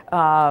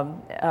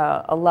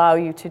allow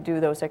you to do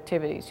those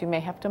activities. You may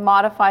have to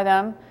modify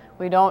them.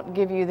 We don't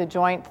give you the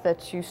joint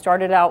that you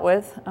started out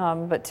with,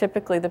 but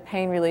typically the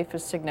pain relief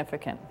is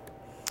significant.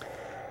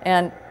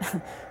 And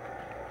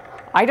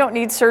I don't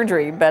need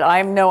surgery, but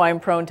I know I'm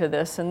prone to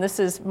this. And this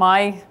is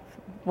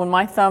when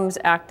my thumbs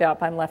act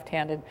up, I'm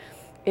left-handed.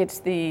 It's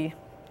the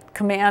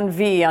Command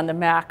V on the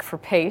Mac for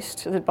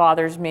paste that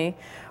bothers me,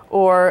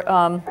 or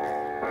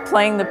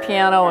playing the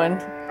piano and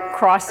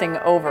crossing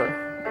over.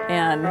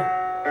 And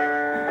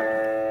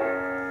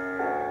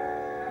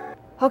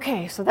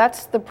Okay, so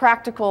that's the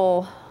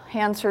practical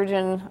hand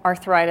surgeon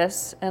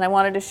arthritis, and I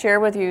wanted to share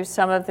with you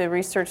some of the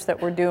research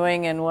that we're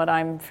doing and what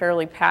I'm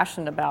fairly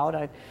passionate about.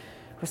 I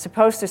was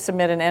supposed to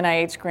submit an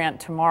NIH grant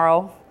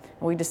tomorrow,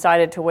 and we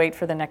decided to wait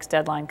for the next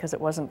deadline because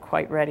it wasn't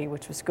quite ready,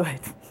 which was good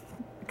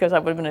because I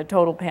would have been in a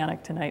total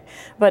panic tonight.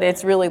 But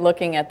it's really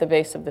looking at the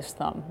base of this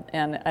thumb,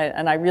 and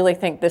I really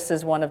think this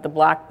is one of the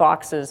black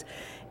boxes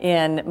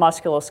in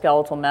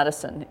musculoskeletal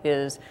medicine,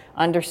 is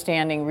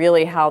understanding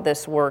really how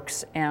this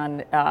works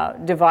and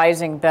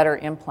devising better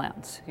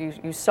implants.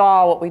 You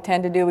saw what we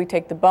tend to do. We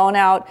take the bone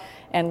out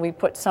and we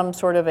put some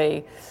sort of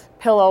a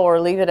pillow or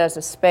leave it as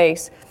a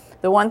space.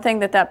 The one thing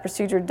that that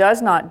procedure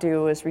does not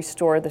do is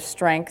restore the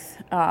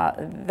strength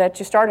that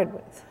you started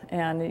with.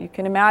 And you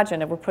can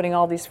imagine if we're putting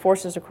all these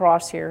forces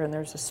across here and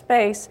there's a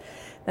space,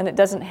 then it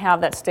doesn't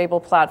have that stable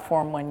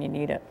platform when you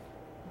need it.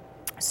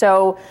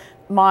 So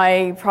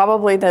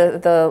probably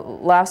the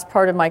last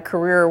part of my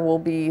career will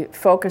be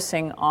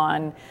focusing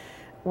on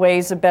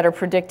ways of better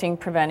predicting,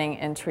 preventing,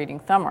 and treating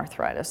thumb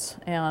arthritis.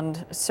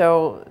 And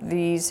so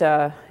these,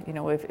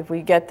 if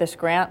we get this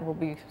grant, we'll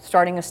be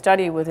starting a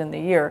study within the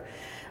year.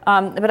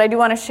 But I do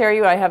want to share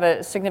you, I have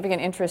a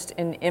significant interest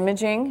in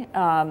imaging,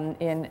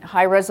 in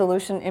high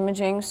resolution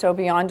imaging, so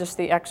beyond just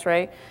the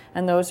X-ray,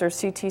 and those are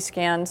CT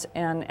scans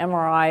and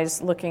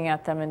MRIs, looking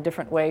at them in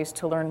different ways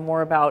to learn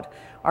more about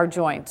our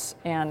joints.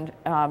 And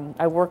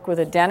I work with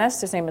a dentist,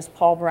 his name is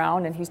Paul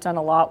Brown, and he's done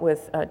a lot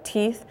with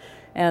teeth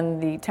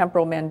and the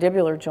temporal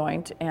mandibular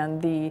joint,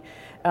 and the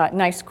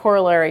nice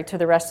corollary to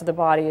the rest of the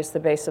body is the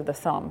base of the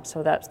thumb,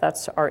 so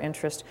that's our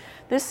interest.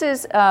 This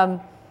is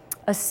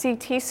a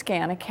CT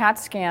scan, a CAT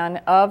scan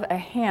of a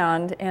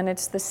hand, and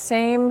it's the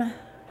same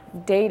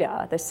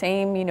data, the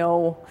same,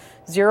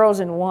 zeros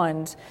and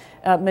ones,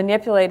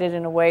 manipulated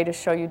in a way to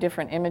show you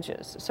different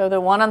images. So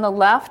the one on the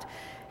left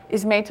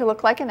is made to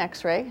look like an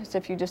X-ray, as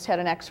if you just had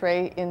an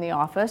X-ray in the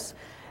office.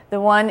 The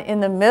one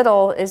in the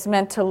middle is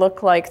meant to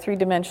look like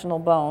three-dimensional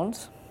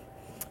bones,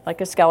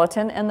 like a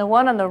skeleton. And the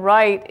one on the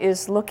right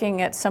is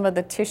looking at some of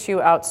the tissue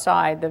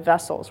outside, the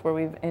vessels, where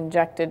we've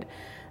injected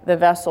the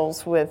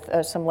vessels with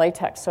some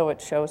latex so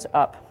it shows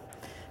up.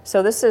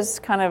 So this is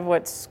kind of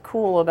what's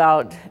cool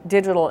about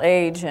digital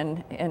age,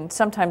 and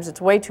sometimes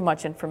it's way too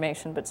much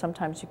information, but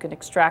sometimes you can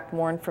extract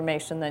more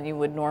information than you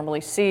would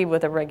normally see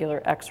with a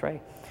regular X-ray.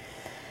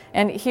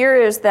 And here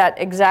is that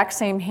exact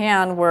same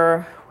hand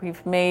where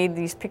we've made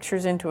these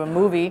pictures into a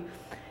movie,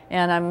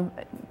 and I'm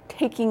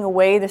taking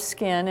away the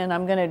skin and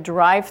I'm going to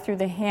drive through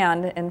the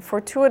hand, and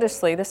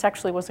fortuitously, this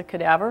actually was a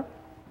cadaver.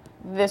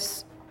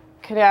 This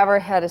cadaver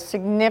had a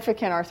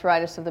significant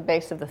arthritis of the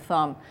base of the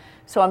thumb.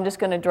 So I'm just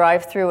going to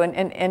drive through,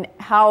 and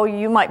how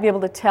you might be able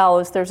to tell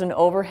is there's an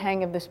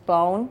overhang of this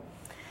bone,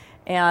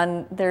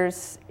 and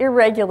there's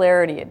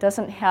irregularity. It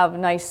doesn't have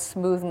nice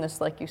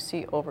smoothness like you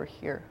see over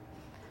here.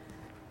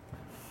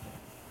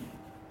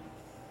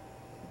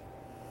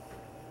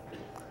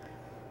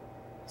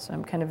 So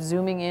I'm kind of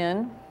zooming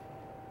in,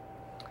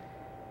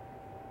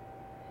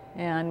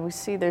 and we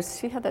see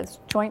see how that's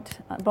joint,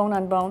 bone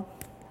on bone?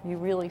 You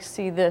really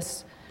see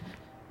this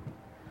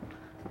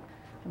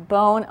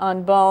bone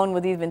on bone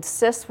with even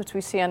cysts, which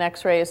we see on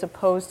X-ray, as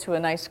opposed to a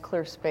nice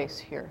clear space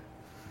here.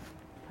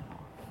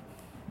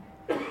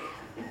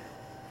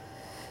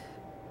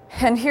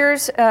 And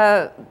here's,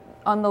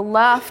 on the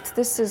left,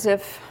 this is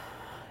if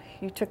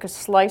you took a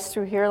slice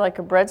through here like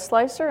a bread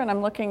slicer, and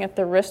I'm looking at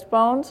the wrist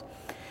bones.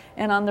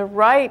 And on the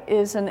right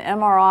is an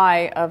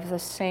MRI of the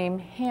same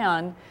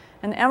hand.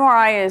 An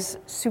MRI is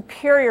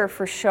superior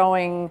for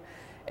showing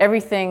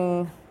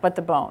everything but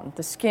the bone,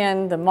 the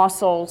skin, the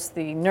muscles,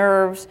 the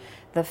nerves,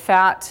 the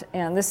fat,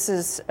 and this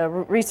is a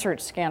research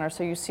scanner,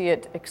 so you see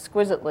it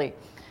exquisitely.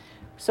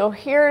 So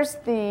here's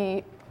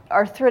the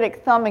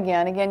arthritic thumb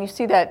again. Again, you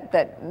see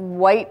that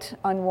white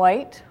on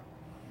white.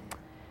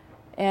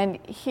 And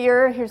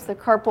here's the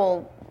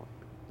carpal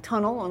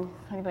tunnel, and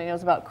anybody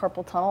knows about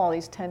carpal tunnel, all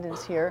these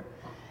tendons here.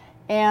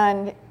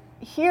 And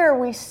here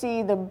we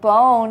see the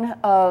bone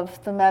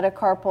of the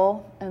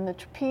metacarpal and the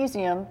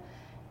trapezium.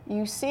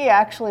 You see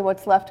actually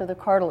what's left of the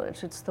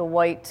cartilage. It's the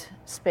white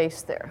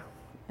space there.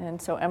 And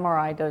so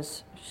MRI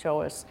does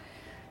show us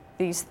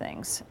these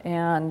things.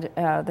 And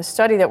the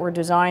study that we're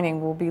designing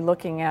will be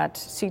looking at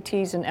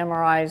CTs and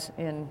MRIs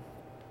in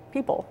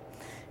people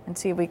and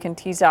see if we can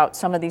tease out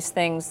some of these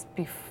things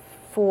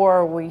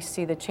before we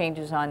see the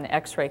changes on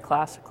X-ray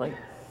classically.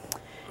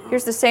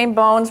 Here's the same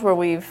bones where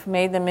we've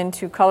made them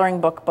into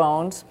coloring book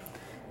bones.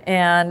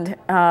 And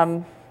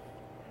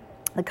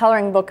the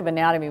coloring book of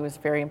anatomy was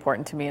very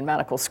important to me in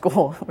medical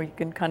school, where you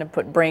can kind of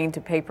put brain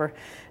to paper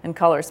and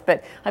colors.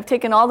 But I've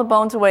taken all the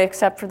bones away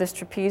except for this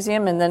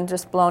trapezium and then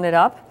just blown it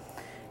up.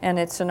 And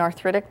it's an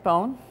arthritic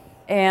bone.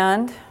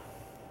 And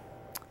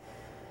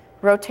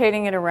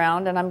rotating it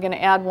around, and I'm going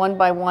to add one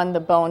by one the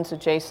bones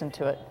adjacent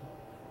to it.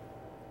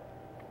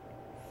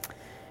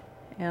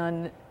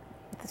 And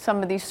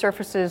some of these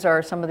surfaces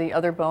are some of the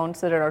other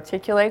bones that it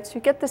articulates.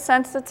 You get the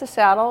sense it's a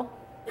saddle.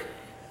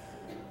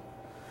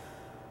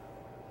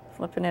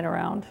 Flipping it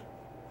around.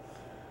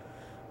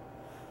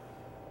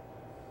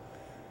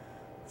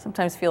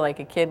 Sometimes feel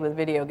like a kid with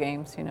video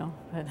games, you know.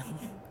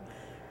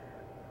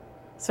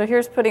 So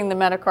here's putting the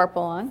metacarpal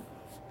on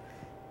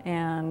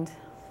and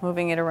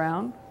moving it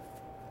around.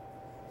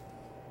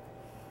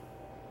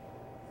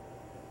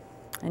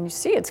 And you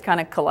see it's kind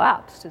of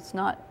collapsed. It's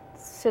not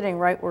sitting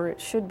right where it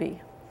should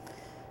be.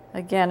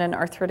 Again, an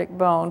arthritic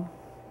bone.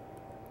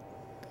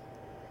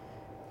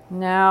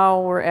 Now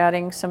we're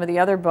adding some of the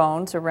other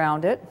bones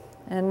around it.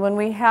 And when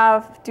we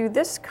do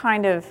this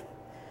kind of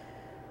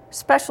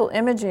special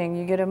imaging,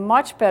 you get a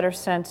much better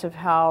sense of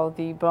how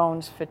the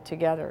bones fit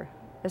together.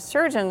 As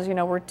surgeons, you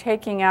know, we're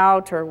taking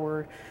out or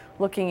we're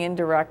looking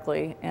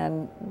indirectly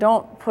and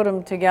don't put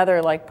them together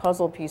like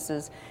puzzle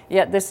pieces,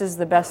 yet this is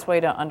the best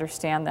way to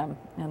understand them.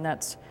 And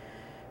that's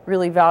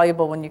really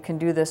valuable when you can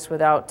do this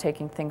without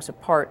taking things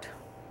apart.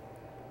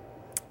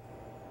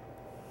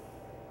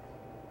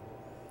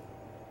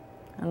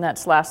 And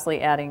that's lastly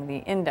adding the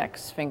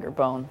index finger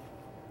bone.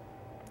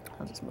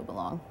 I'll just move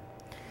along.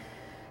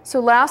 So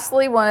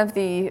lastly, one of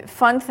the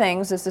fun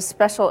things is a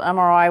special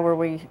MRI where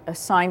we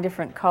assign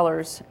different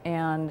colors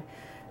and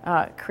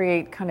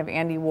create kind of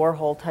Andy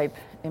Warhol type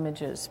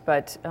images.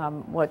 But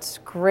what's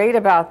great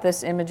about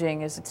this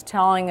imaging is it's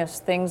telling us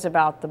things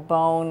about the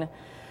bone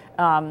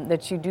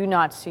that you do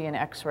not see in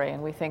X-ray,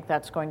 and we think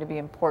that's going to be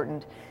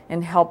important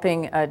in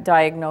helping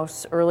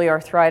diagnose early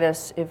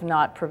arthritis, if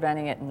not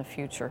preventing it in the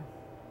future.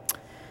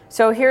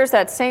 So here's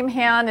that same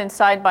hand and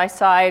side by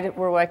side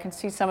where I can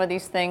see some of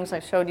these things. I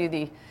showed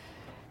you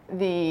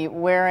the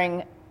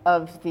wearing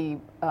of the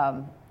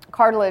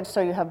cartilage,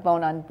 so you have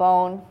bone on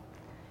bone.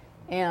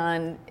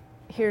 And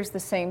here's the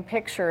same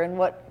picture, and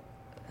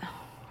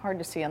hard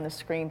to see on the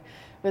screen,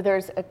 but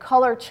there's a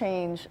color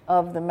change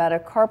of the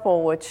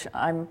metacarpal, which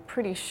I'm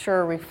pretty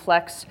sure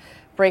reflects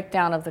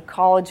breakdown of the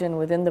collagen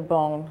within the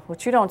bone,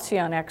 which you don't see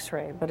on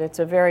X-ray, but it's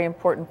a very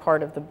important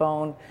part of the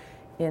bone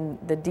in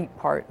the deep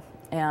part.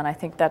 And I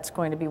think that's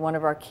going to be one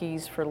of our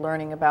keys for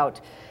learning about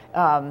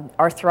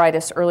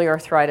arthritis, early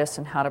arthritis,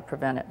 and how to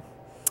prevent it.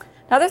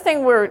 Another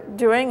thing we're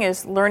doing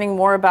is learning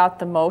more about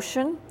the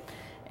motion.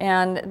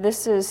 And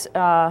this is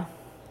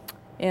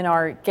in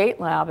our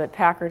gait lab at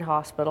Packard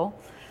Hospital.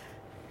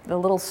 The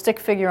little stick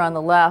figure on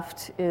the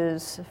left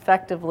is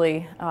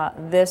effectively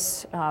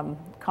this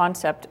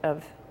concept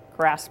of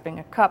grasping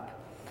a cup.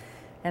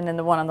 And then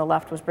the one on the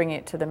left was bringing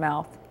it to the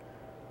mouth,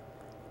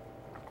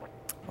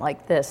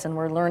 like this. And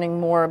we're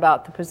learning more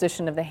about the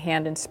position of the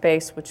hand in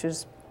space, which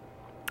is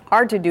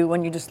hard to do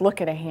when you just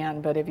look at a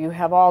hand. But if you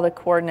have all the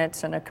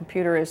coordinates and a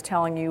computer is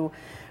telling you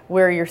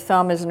where your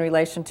thumb is in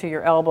relation to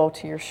your elbow,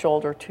 to your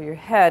shoulder, to your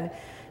head,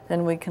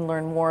 then we can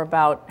learn more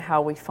about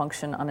how we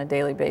function on a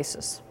daily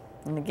basis.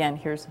 And again,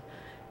 here's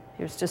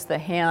just the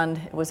hand.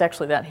 It was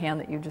actually that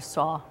hand that you just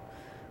saw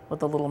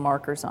with the little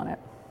markers on it.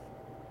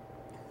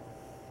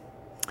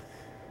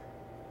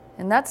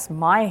 And that's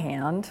my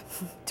hand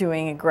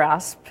doing a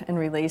grasp and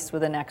release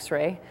with an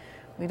X-ray.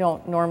 We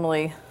don't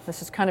normally,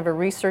 this is kind of a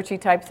researchy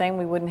type thing.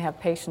 We wouldn't have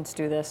patients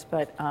do this,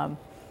 but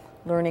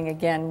learning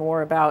again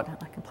more about,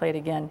 I can play it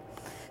again.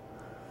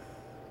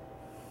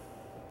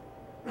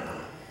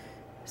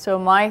 So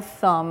my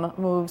thumb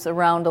moves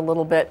around a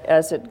little bit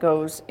as it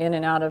goes in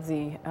and out of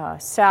the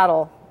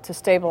saddle to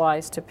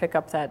stabilize, to pick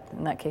up that,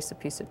 in that case, a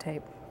piece of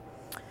tape.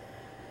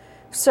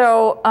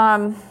 So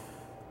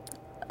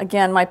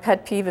again, my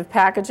pet peeve of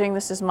packaging,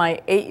 this is my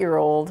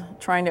 8-year-old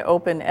trying to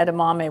open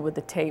edamame with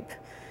the tape.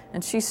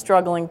 And she's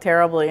struggling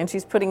terribly, and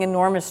she's putting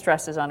enormous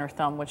stresses on her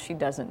thumb, which she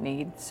doesn't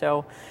need.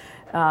 So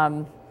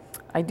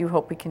I do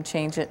hope we can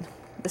change it.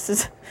 This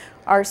is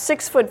our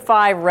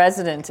 6'5"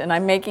 resident, and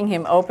I'm making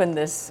him open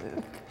this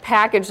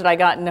package that I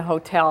got in a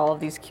hotel of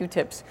these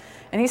Q-tips.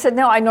 And he said,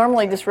 no, I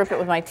normally just rip it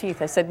with my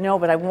teeth. I said, no,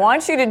 but I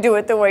want you to do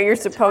it the way you're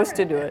supposed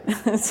to do it.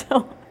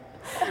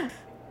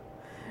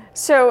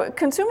 So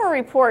Consumer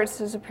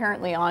Reports is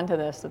apparently onto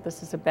this, that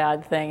this is a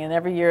bad thing. And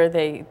every year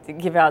they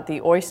give out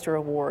the Oyster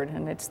Award,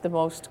 and it's the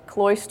most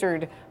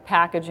cloistered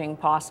packaging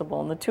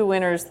possible. And the two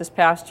winners this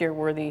past year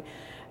were the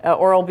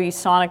Oral-B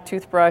Sonic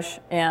toothbrush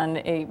and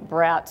a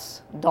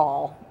Bratz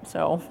doll.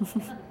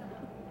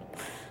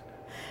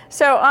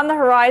 So on the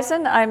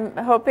horizon, I'm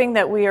hoping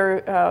that we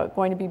are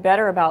going to be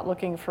better about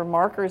looking for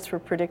markers for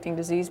predicting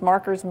disease.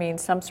 Markers mean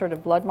some sort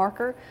of blood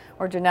marker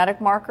or genetic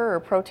marker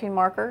or protein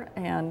marker,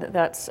 and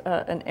that's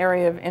an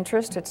area of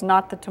interest. It's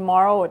not the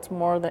tomorrow, it's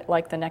more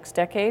like the next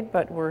decade,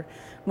 but we're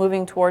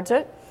moving towards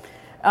it.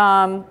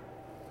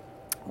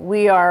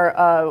 We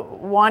are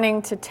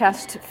wanting to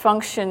test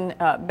function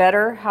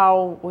better,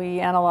 how we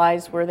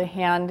analyze where the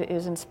hand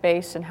is in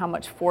space and how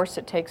much force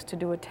it takes to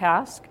do a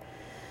task.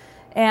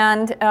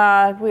 And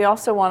we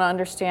also want to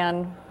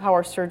understand how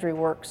our surgery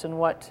works and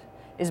what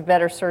is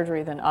better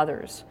surgery than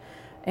others,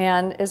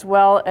 and as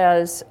well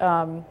as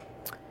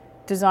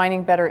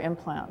designing better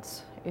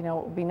implants. You know,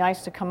 it would be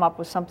nice to come up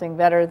with something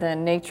better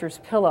than nature's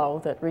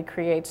pillow that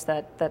recreates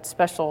that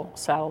special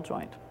saddle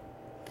joint.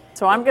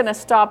 So I'm going to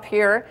stop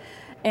here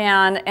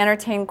and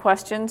entertain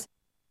questions.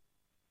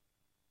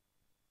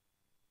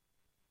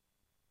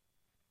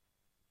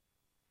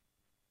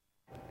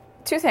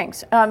 Two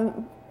things.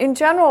 in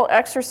general,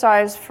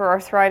 exercise for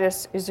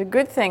arthritis is a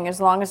good thing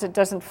as long as it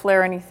doesn't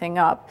flare anything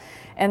up.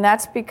 And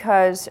that's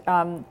because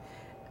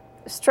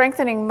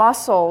strengthening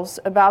muscles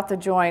about the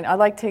joint, I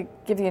like to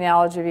give the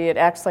analogy, it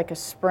acts like a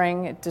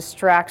spring. It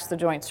distracts the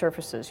joint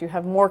surfaces. You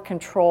have more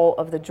control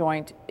of the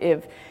joint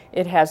if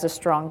it has a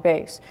strong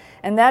base.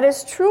 And that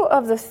is true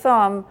of the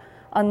thumb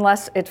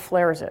unless it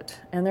flares it.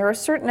 And there are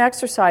certain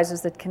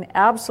exercises that can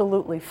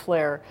absolutely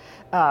flare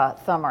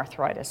thumb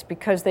arthritis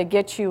because they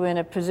get you in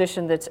a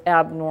position that's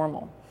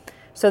abnormal.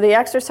 So the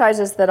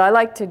exercises that I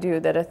like to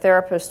do that a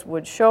therapist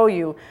would show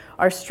you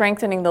are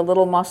strengthening the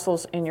little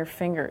muscles in your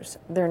fingers.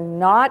 They're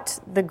not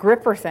the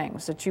gripper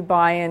things that you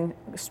buy in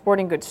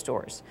sporting goods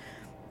stores.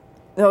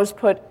 Those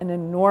put an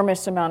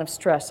enormous amount of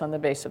stress on the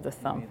base of the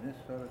thumb. You mean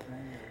this sort of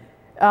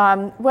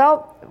thing?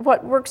 Well,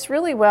 what works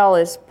really well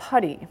is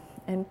putty.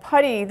 And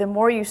putty, the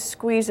more you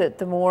squeeze it,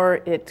 the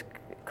more it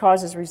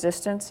causes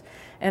resistance,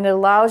 and it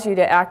allows you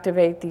to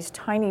activate these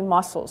tiny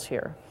muscles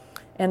here.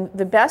 And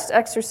the best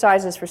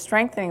exercises for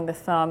strengthening the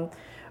thumb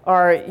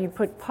are you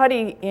put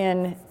putty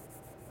in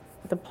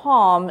the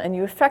palm and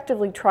you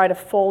effectively try to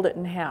fold it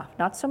in half.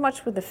 Not so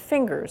much with the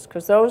fingers,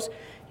 because those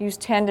use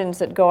tendons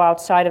that go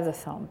outside of the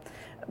thumb,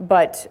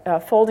 but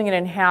folding it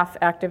in half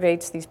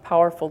activates these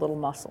powerful little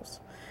muscles.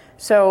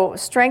 So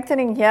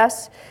strengthening,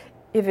 yes,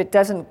 if it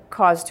doesn't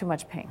cause too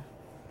much pain.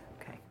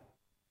 Okay.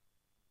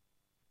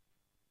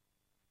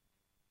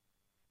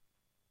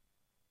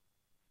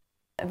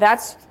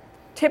 That's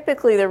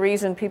typically the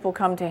reason people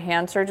come to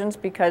hand surgeons,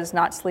 because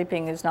not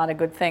sleeping is not a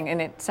good thing.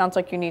 And it sounds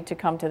like you need to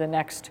come to the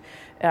next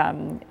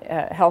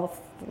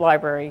health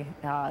library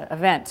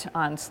event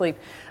on sleep.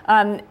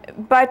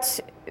 But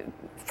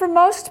for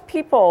most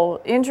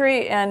people,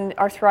 injury and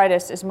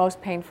arthritis is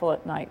most painful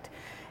at night.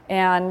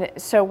 And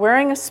so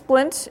wearing a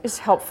splint is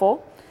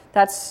helpful.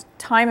 That's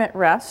time at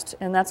rest,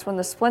 and that's when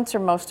the splints are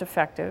most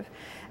effective.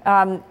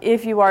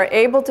 If you are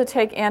able to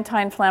take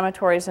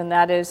anti-inflammatories, and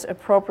that is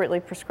appropriately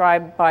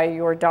prescribed by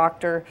your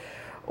doctor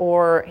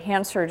or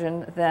hand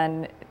surgeon,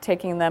 then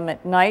taking them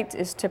at night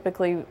is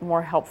typically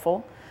more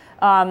helpful.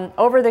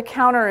 Over the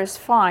counter is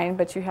fine,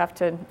 but you have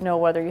to know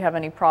whether you have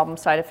any problem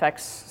side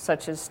effects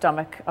such as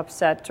stomach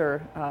upset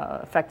or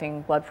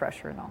affecting blood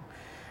pressure and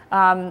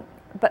all.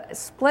 But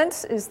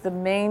splints is the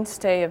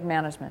mainstay of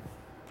management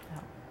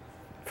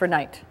for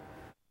night.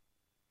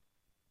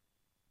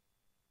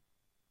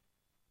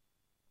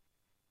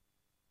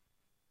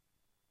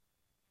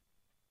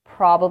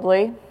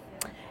 Probably.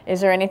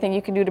 Is there anything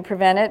you can do to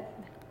prevent it?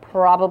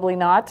 Probably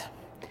not.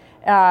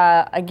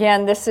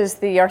 Again, this is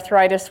the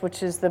arthritis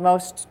which is the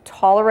most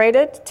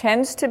tolerated,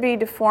 tends to be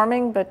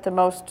deforming, but the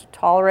most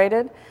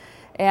tolerated.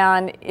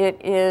 And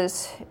it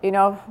is, you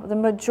know, the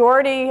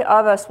majority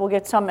of us will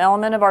get some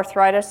element of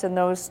arthritis in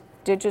those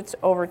digits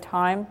over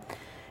time,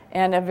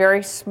 and a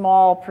very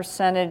small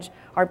percentage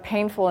are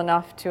painful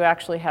enough to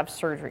actually have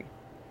surgery.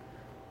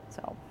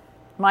 So,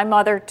 my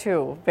mother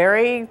too,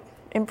 very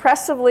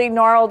impressively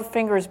gnarled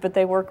fingers, but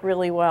they work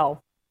really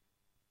well.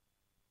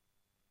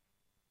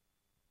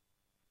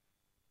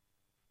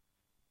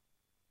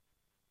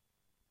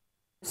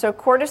 So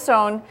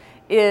cortisone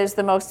is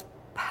the most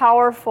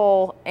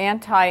powerful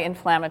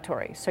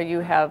anti-inflammatory. So you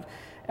have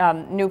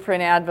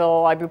Nuprin,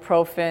 Advil,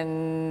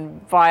 ibuprofen,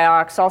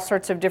 Vioxx, all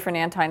sorts of different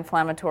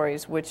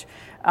anti-inflammatories which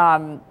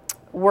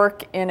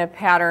work in a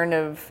pattern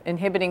of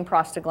inhibiting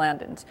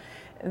prostaglandins.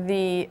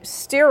 The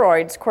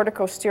steroids,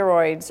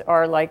 corticosteroids,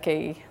 are like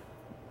a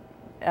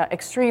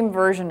extreme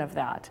version of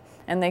that,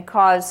 and they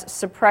cause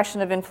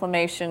suppression of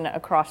inflammation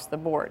across the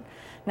board.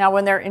 Now,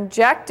 when they're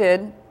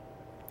injected,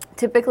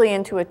 typically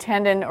into a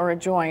tendon or a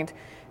joint,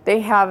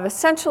 they have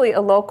essentially a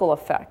local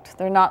effect.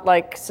 They're not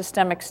like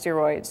systemic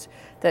steroids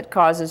that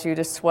causes you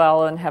to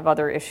swell and have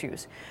other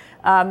issues.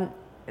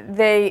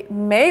 They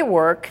may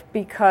work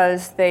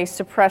because they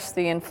suppress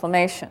the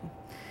inflammation.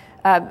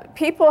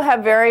 People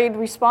have varied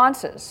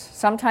responses.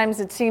 Sometimes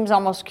it seems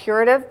almost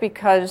curative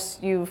because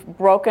you've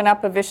broken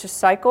up a vicious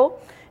cycle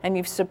and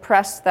you've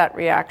suppressed that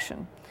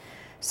reaction.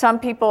 Some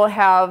people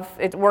have,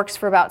 it works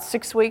for about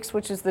 6 weeks,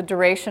 which is the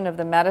duration of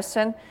the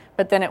medicine,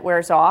 but then it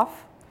wears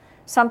off.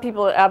 Some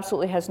people, it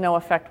absolutely has no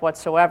effect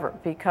whatsoever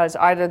because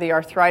either the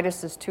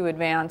arthritis is too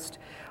advanced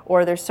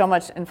or there's so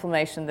much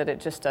inflammation that it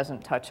just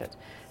doesn't touch it.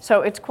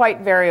 So it's quite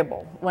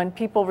variable. When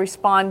people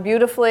respond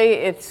beautifully,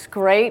 it's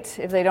great.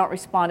 If they don't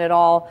respond at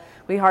all,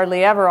 we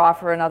hardly ever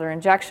offer another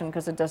injection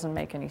because it doesn't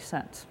make any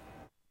sense.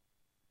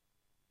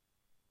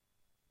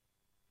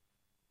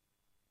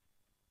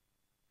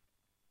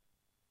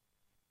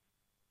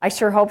 I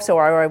sure hope so,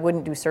 or I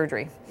wouldn't do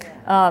surgery.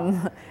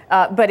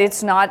 But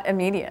it's not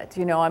immediate,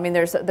 you know. I mean,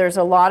 there's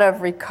a lot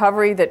of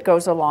recovery that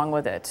goes along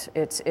with it.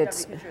 It's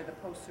Because you're the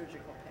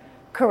post-surgical pain.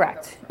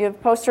 correct. You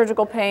have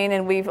post-surgical pain,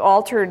 and we've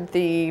altered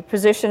the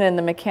position and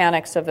the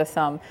mechanics of the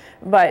thumb.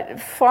 But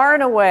far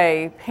and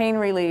away, pain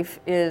relief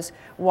is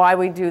why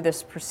we do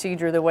this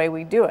procedure the way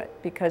we do it,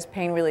 because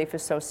pain relief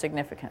is so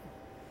significant.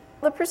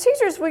 The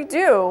procedures we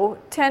do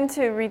tend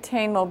to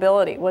retain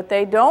mobility. What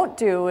they don't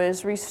do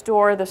is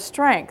restore the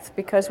strength,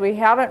 because we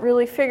haven't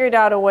really figured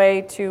out a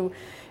way to,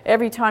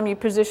 every time you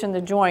position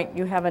the joint,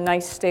 you have a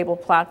nice stable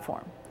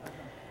platform.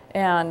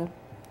 And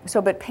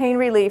so, but pain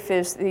relief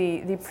is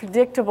the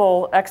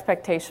predictable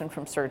expectation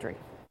from surgery.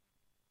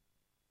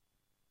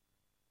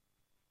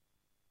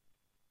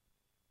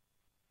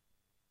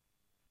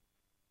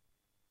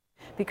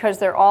 Because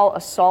they're all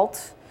a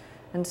salt,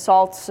 and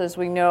salts, as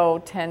we know,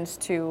 tends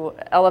to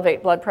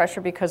elevate blood pressure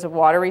because of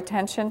water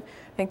retention.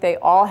 I think they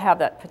all have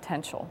that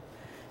potential.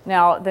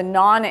 Now, the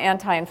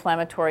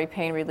non-anti-inflammatory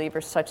pain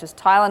relievers, such as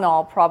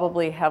Tylenol,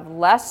 probably have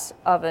less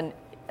of an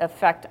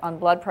effect on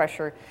blood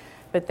pressure,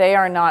 but they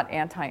are not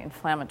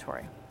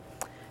anti-inflammatory.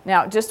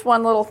 Now, just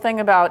one little thing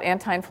about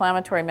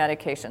anti-inflammatory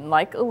medication,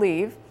 like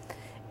Aleve,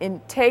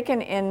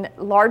 taken in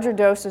larger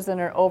doses than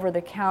are over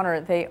the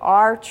counter, they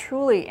are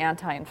truly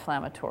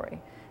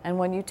anti-inflammatory. And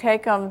when you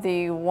take them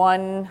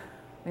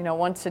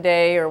once a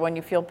day, or when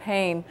you feel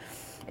pain,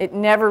 it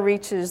never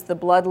reaches the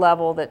blood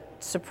level that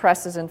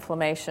suppresses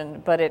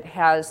inflammation, but it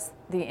has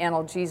the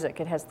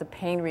analgesic, it has the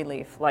pain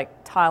relief,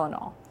 like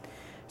Tylenol.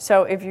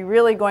 So if you're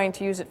really going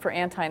to use it for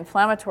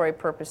anti-inflammatory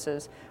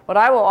purposes, what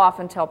I will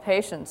often tell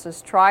patients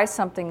is try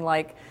something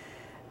like,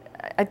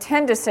 I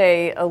tend to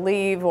say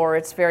Aleve or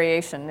its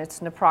variation, it's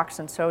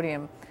naproxen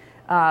sodium,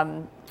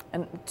 and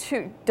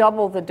to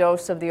double the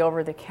dose of the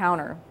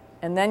over-the-counter,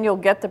 and then you'll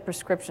get the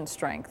prescription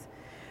strength.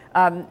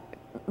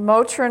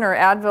 Motrin or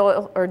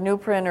Advil or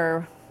Nuprin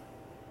or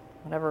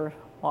whatever,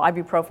 well,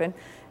 ibuprofen,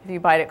 if you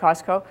buy it at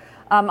Costco.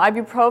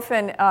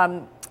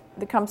 Ibuprofen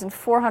that comes in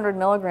 400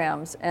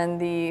 milligrams, and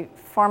the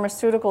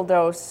pharmaceutical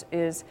dose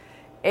is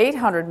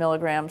 800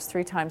 milligrams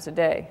 3 times a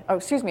day. Oh,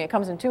 excuse me, it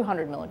comes in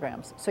 200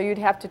 milligrams. So you'd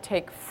have to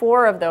take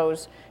 4 of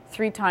those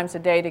 3 times a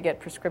day to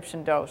get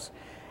prescription dose.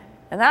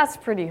 And that's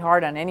pretty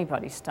hard on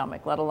anybody's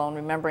stomach, let alone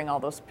remembering all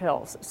those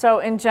pills. So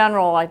in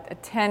general, I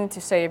tend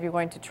to say if you're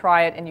going to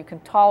try it and you can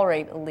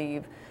tolerate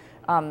Aleve,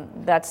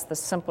 that's the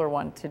simpler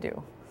one to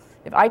do.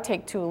 If I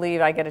take 2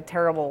 Aleve, I get a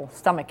terrible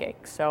stomach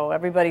ache. So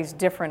everybody's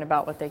different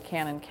about what they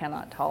can and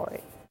cannot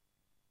tolerate.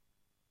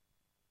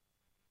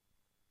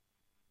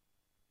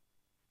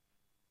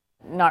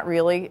 Not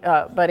really,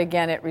 but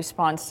again, it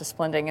responds to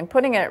splinting. And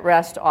putting it at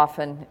rest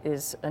often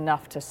is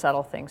enough to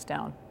settle things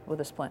down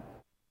with a splint.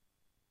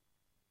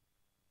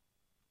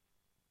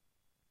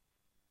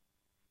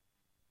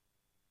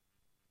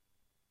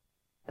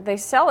 They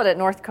sell it at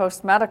North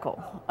Coast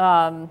Medical.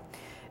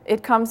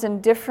 It comes in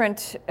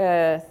different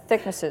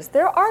thicknesses.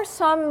 There are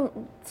some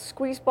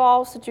squeeze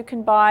balls that you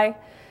can buy,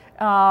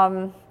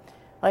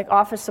 like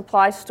office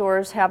supply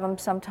stores have them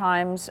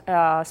sometimes,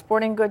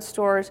 sporting goods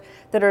stores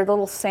that are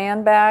little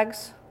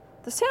sandbags.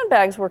 The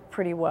sandbags work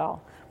pretty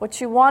well.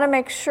 What you want to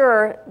make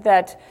sure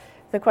that,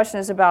 the question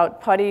is about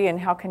putty and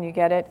how can you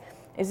get it,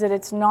 is that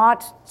it's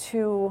not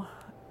too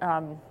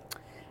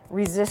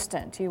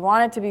resistant. You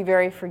want it to be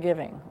very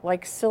forgiving,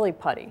 like silly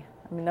putty.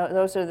 I mean,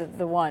 those are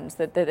the ones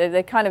that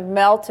they kind of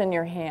melt in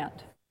your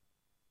hand.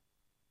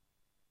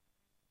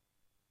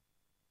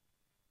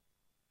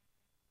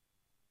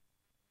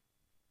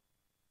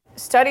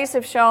 Studies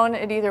have shown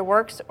it either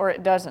works or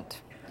it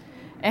doesn't.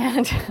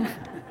 And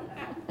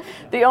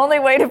the only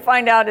way to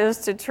find out is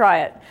to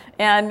try it.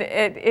 And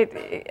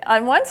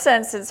in one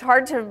sense, it's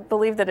hard to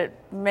believe that it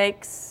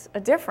makes a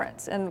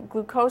difference. And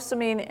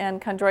glucosamine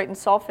and chondroitin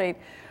sulfate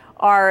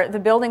are the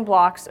building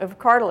blocks of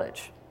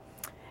cartilage.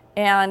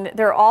 And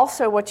they're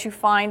also what you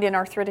find in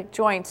arthritic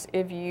joints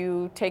if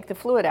you take the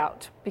fluid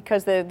out,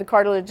 because the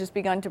cartilage has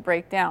begun to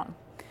break down.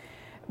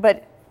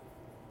 But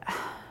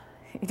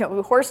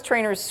horse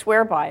trainers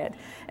swear by it.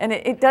 And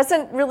it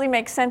doesn't really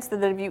make sense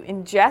that if you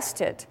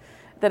ingest it,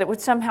 that it would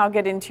somehow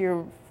get into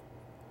your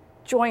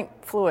joint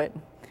fluid.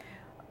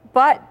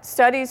 But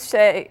studies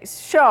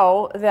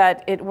show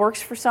that it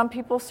works for some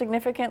people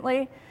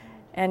significantly,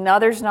 and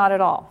others not at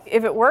all.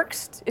 If it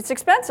works, it's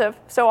expensive.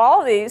 So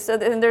all of these,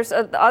 and there's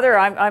other,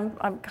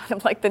 I'm kind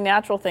of like the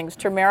natural things.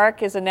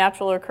 Turmeric is a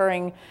natural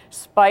occurring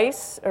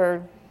spice,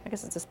 or I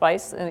guess it's a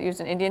spice, and used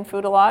in Indian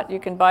food a lot. You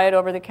can buy it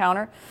over the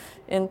counter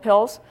in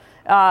pills.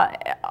 Dark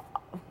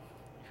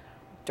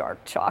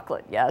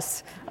chocolate,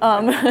 yes.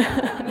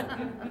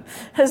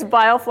 Has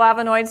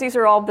bioflavonoids. These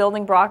are all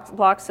building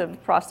blocks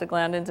of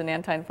prostaglandins and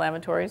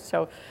anti-inflammatories.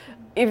 So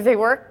if they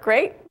work,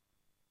 great.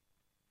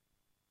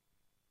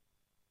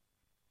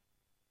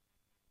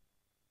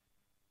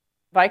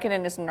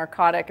 Vicodin is a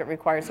narcotic. It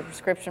requires a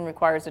prescription,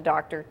 requires a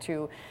doctor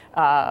to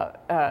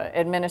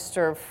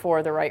administer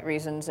for the right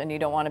reasons, and you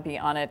don't want to be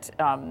on it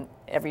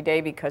every day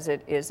because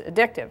it is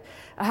addictive.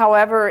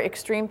 However,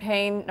 extreme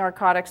pain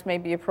narcotics may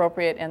be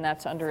appropriate, and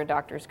that's under a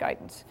doctor's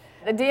guidance.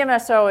 The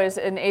DMSO is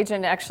an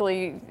agent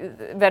actually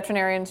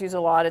veterinarians use a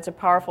lot. It's a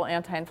powerful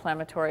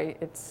anti-inflammatory.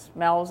 It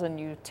smells and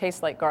you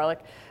taste like garlic.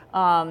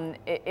 And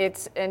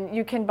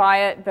you can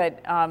buy it,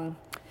 but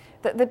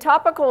the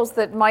topicals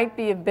that might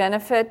be of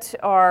benefit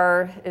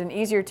are, and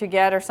easier to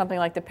get, are something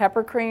like the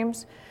pepper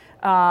creams.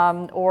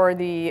 or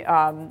the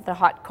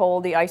hot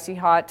cold, the icy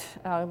hot.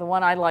 The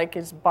one I like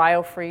is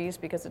biofreeze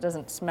because it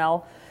doesn't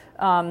smell.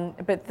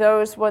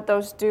 But what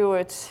those do,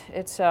 it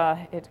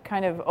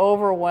kind of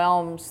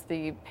overwhelms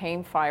the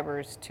pain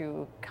fibers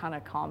to kind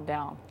of calm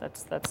down.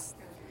 That's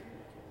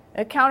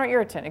a counter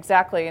irritant,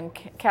 exactly. And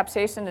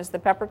capsaicin is the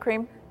pepper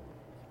cream.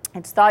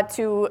 It's thought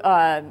to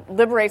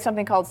liberate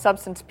something called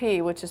substance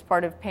P, which is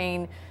part of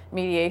pain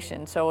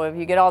mediation. So if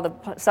you get all the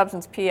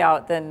substance P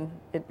out, then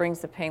it brings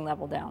the pain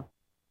level down.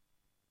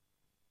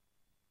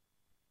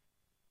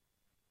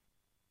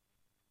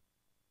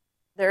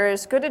 There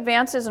is good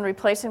advances in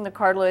replacing the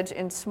cartilage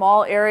in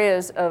small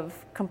areas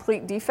of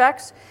complete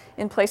defects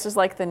in places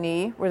like the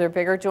knee, where they're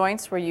bigger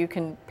joints, where you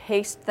can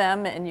paste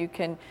them and you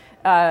can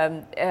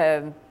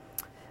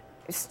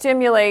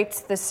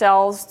stimulate the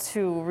cells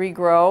to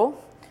regrow.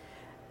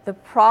 The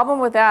problem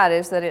with that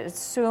is that it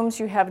assumes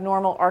you have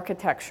normal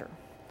architecture.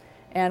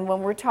 And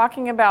when we're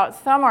talking about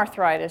thumb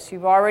arthritis,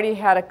 you've already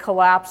had a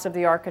collapse of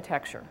the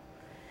architecture.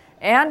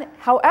 And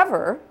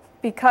however,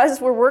 because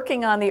we're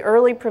working on the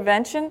early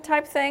prevention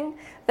type thing,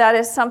 that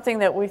is something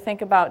that we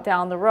think about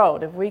down the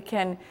road. If we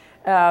can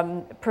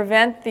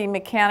prevent the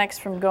mechanics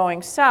from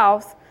going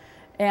south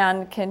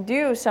and can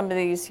do some of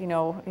these,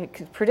 it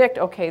could predict,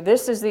 okay,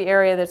 this is the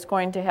area that's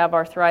going to have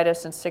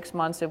arthritis in 6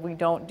 months if we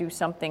don't do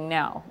something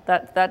now.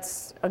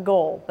 That's a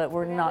goal that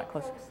we're not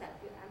close to.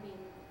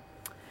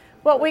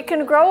 Well, we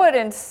can grow it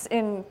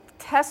in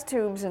test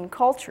tubes and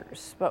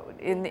cultures, but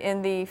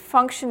in the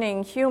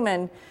functioning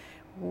human,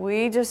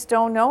 we just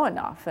don't know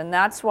enough, and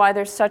that's why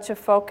there's such a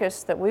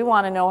focus that we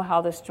want to know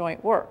how this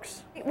joint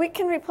works. We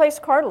can replace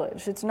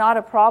cartilage, it's not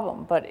a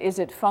problem, but is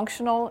it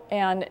functional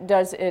and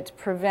does it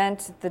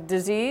prevent the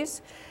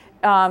disease?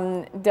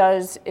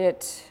 Does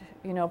it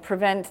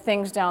prevent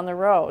things down the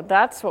road?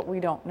 That's what we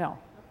don't know.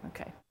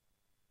 Okay.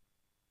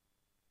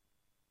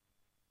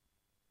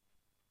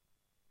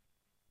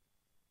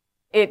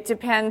 It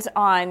depends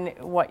on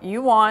what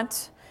you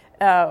want,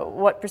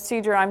 what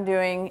procedure I'm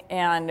doing,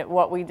 and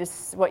what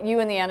you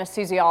and the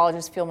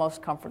anesthesiologist feel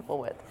most comfortable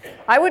with.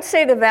 I would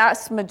say the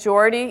vast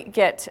majority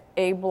get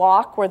a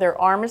block where their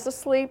arm is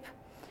asleep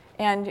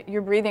and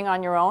you're breathing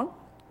on your own,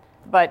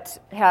 but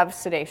have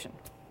sedation.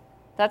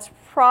 That's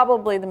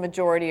probably the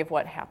majority of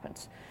what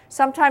happens.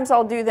 Sometimes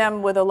I'll do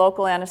them with a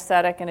local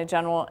anesthetic and a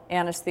general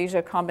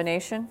anesthesia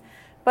combination,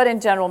 but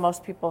in general,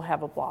 most people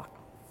have a block.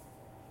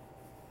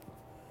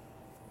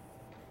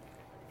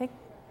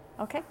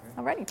 Okay,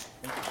 all righty.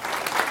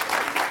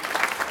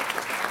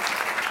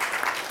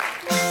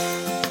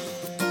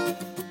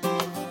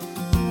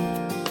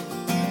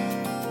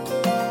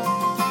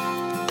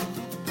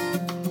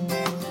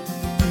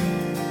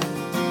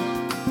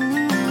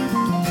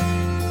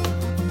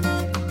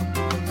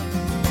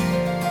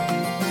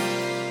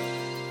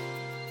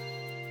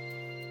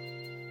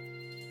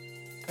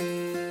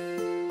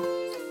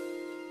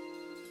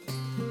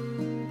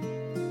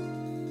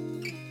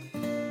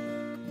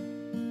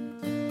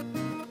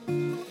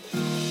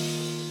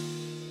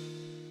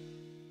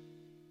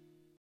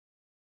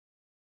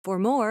 For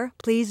more,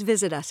 please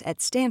visit us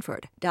at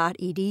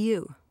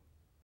stanford.edu.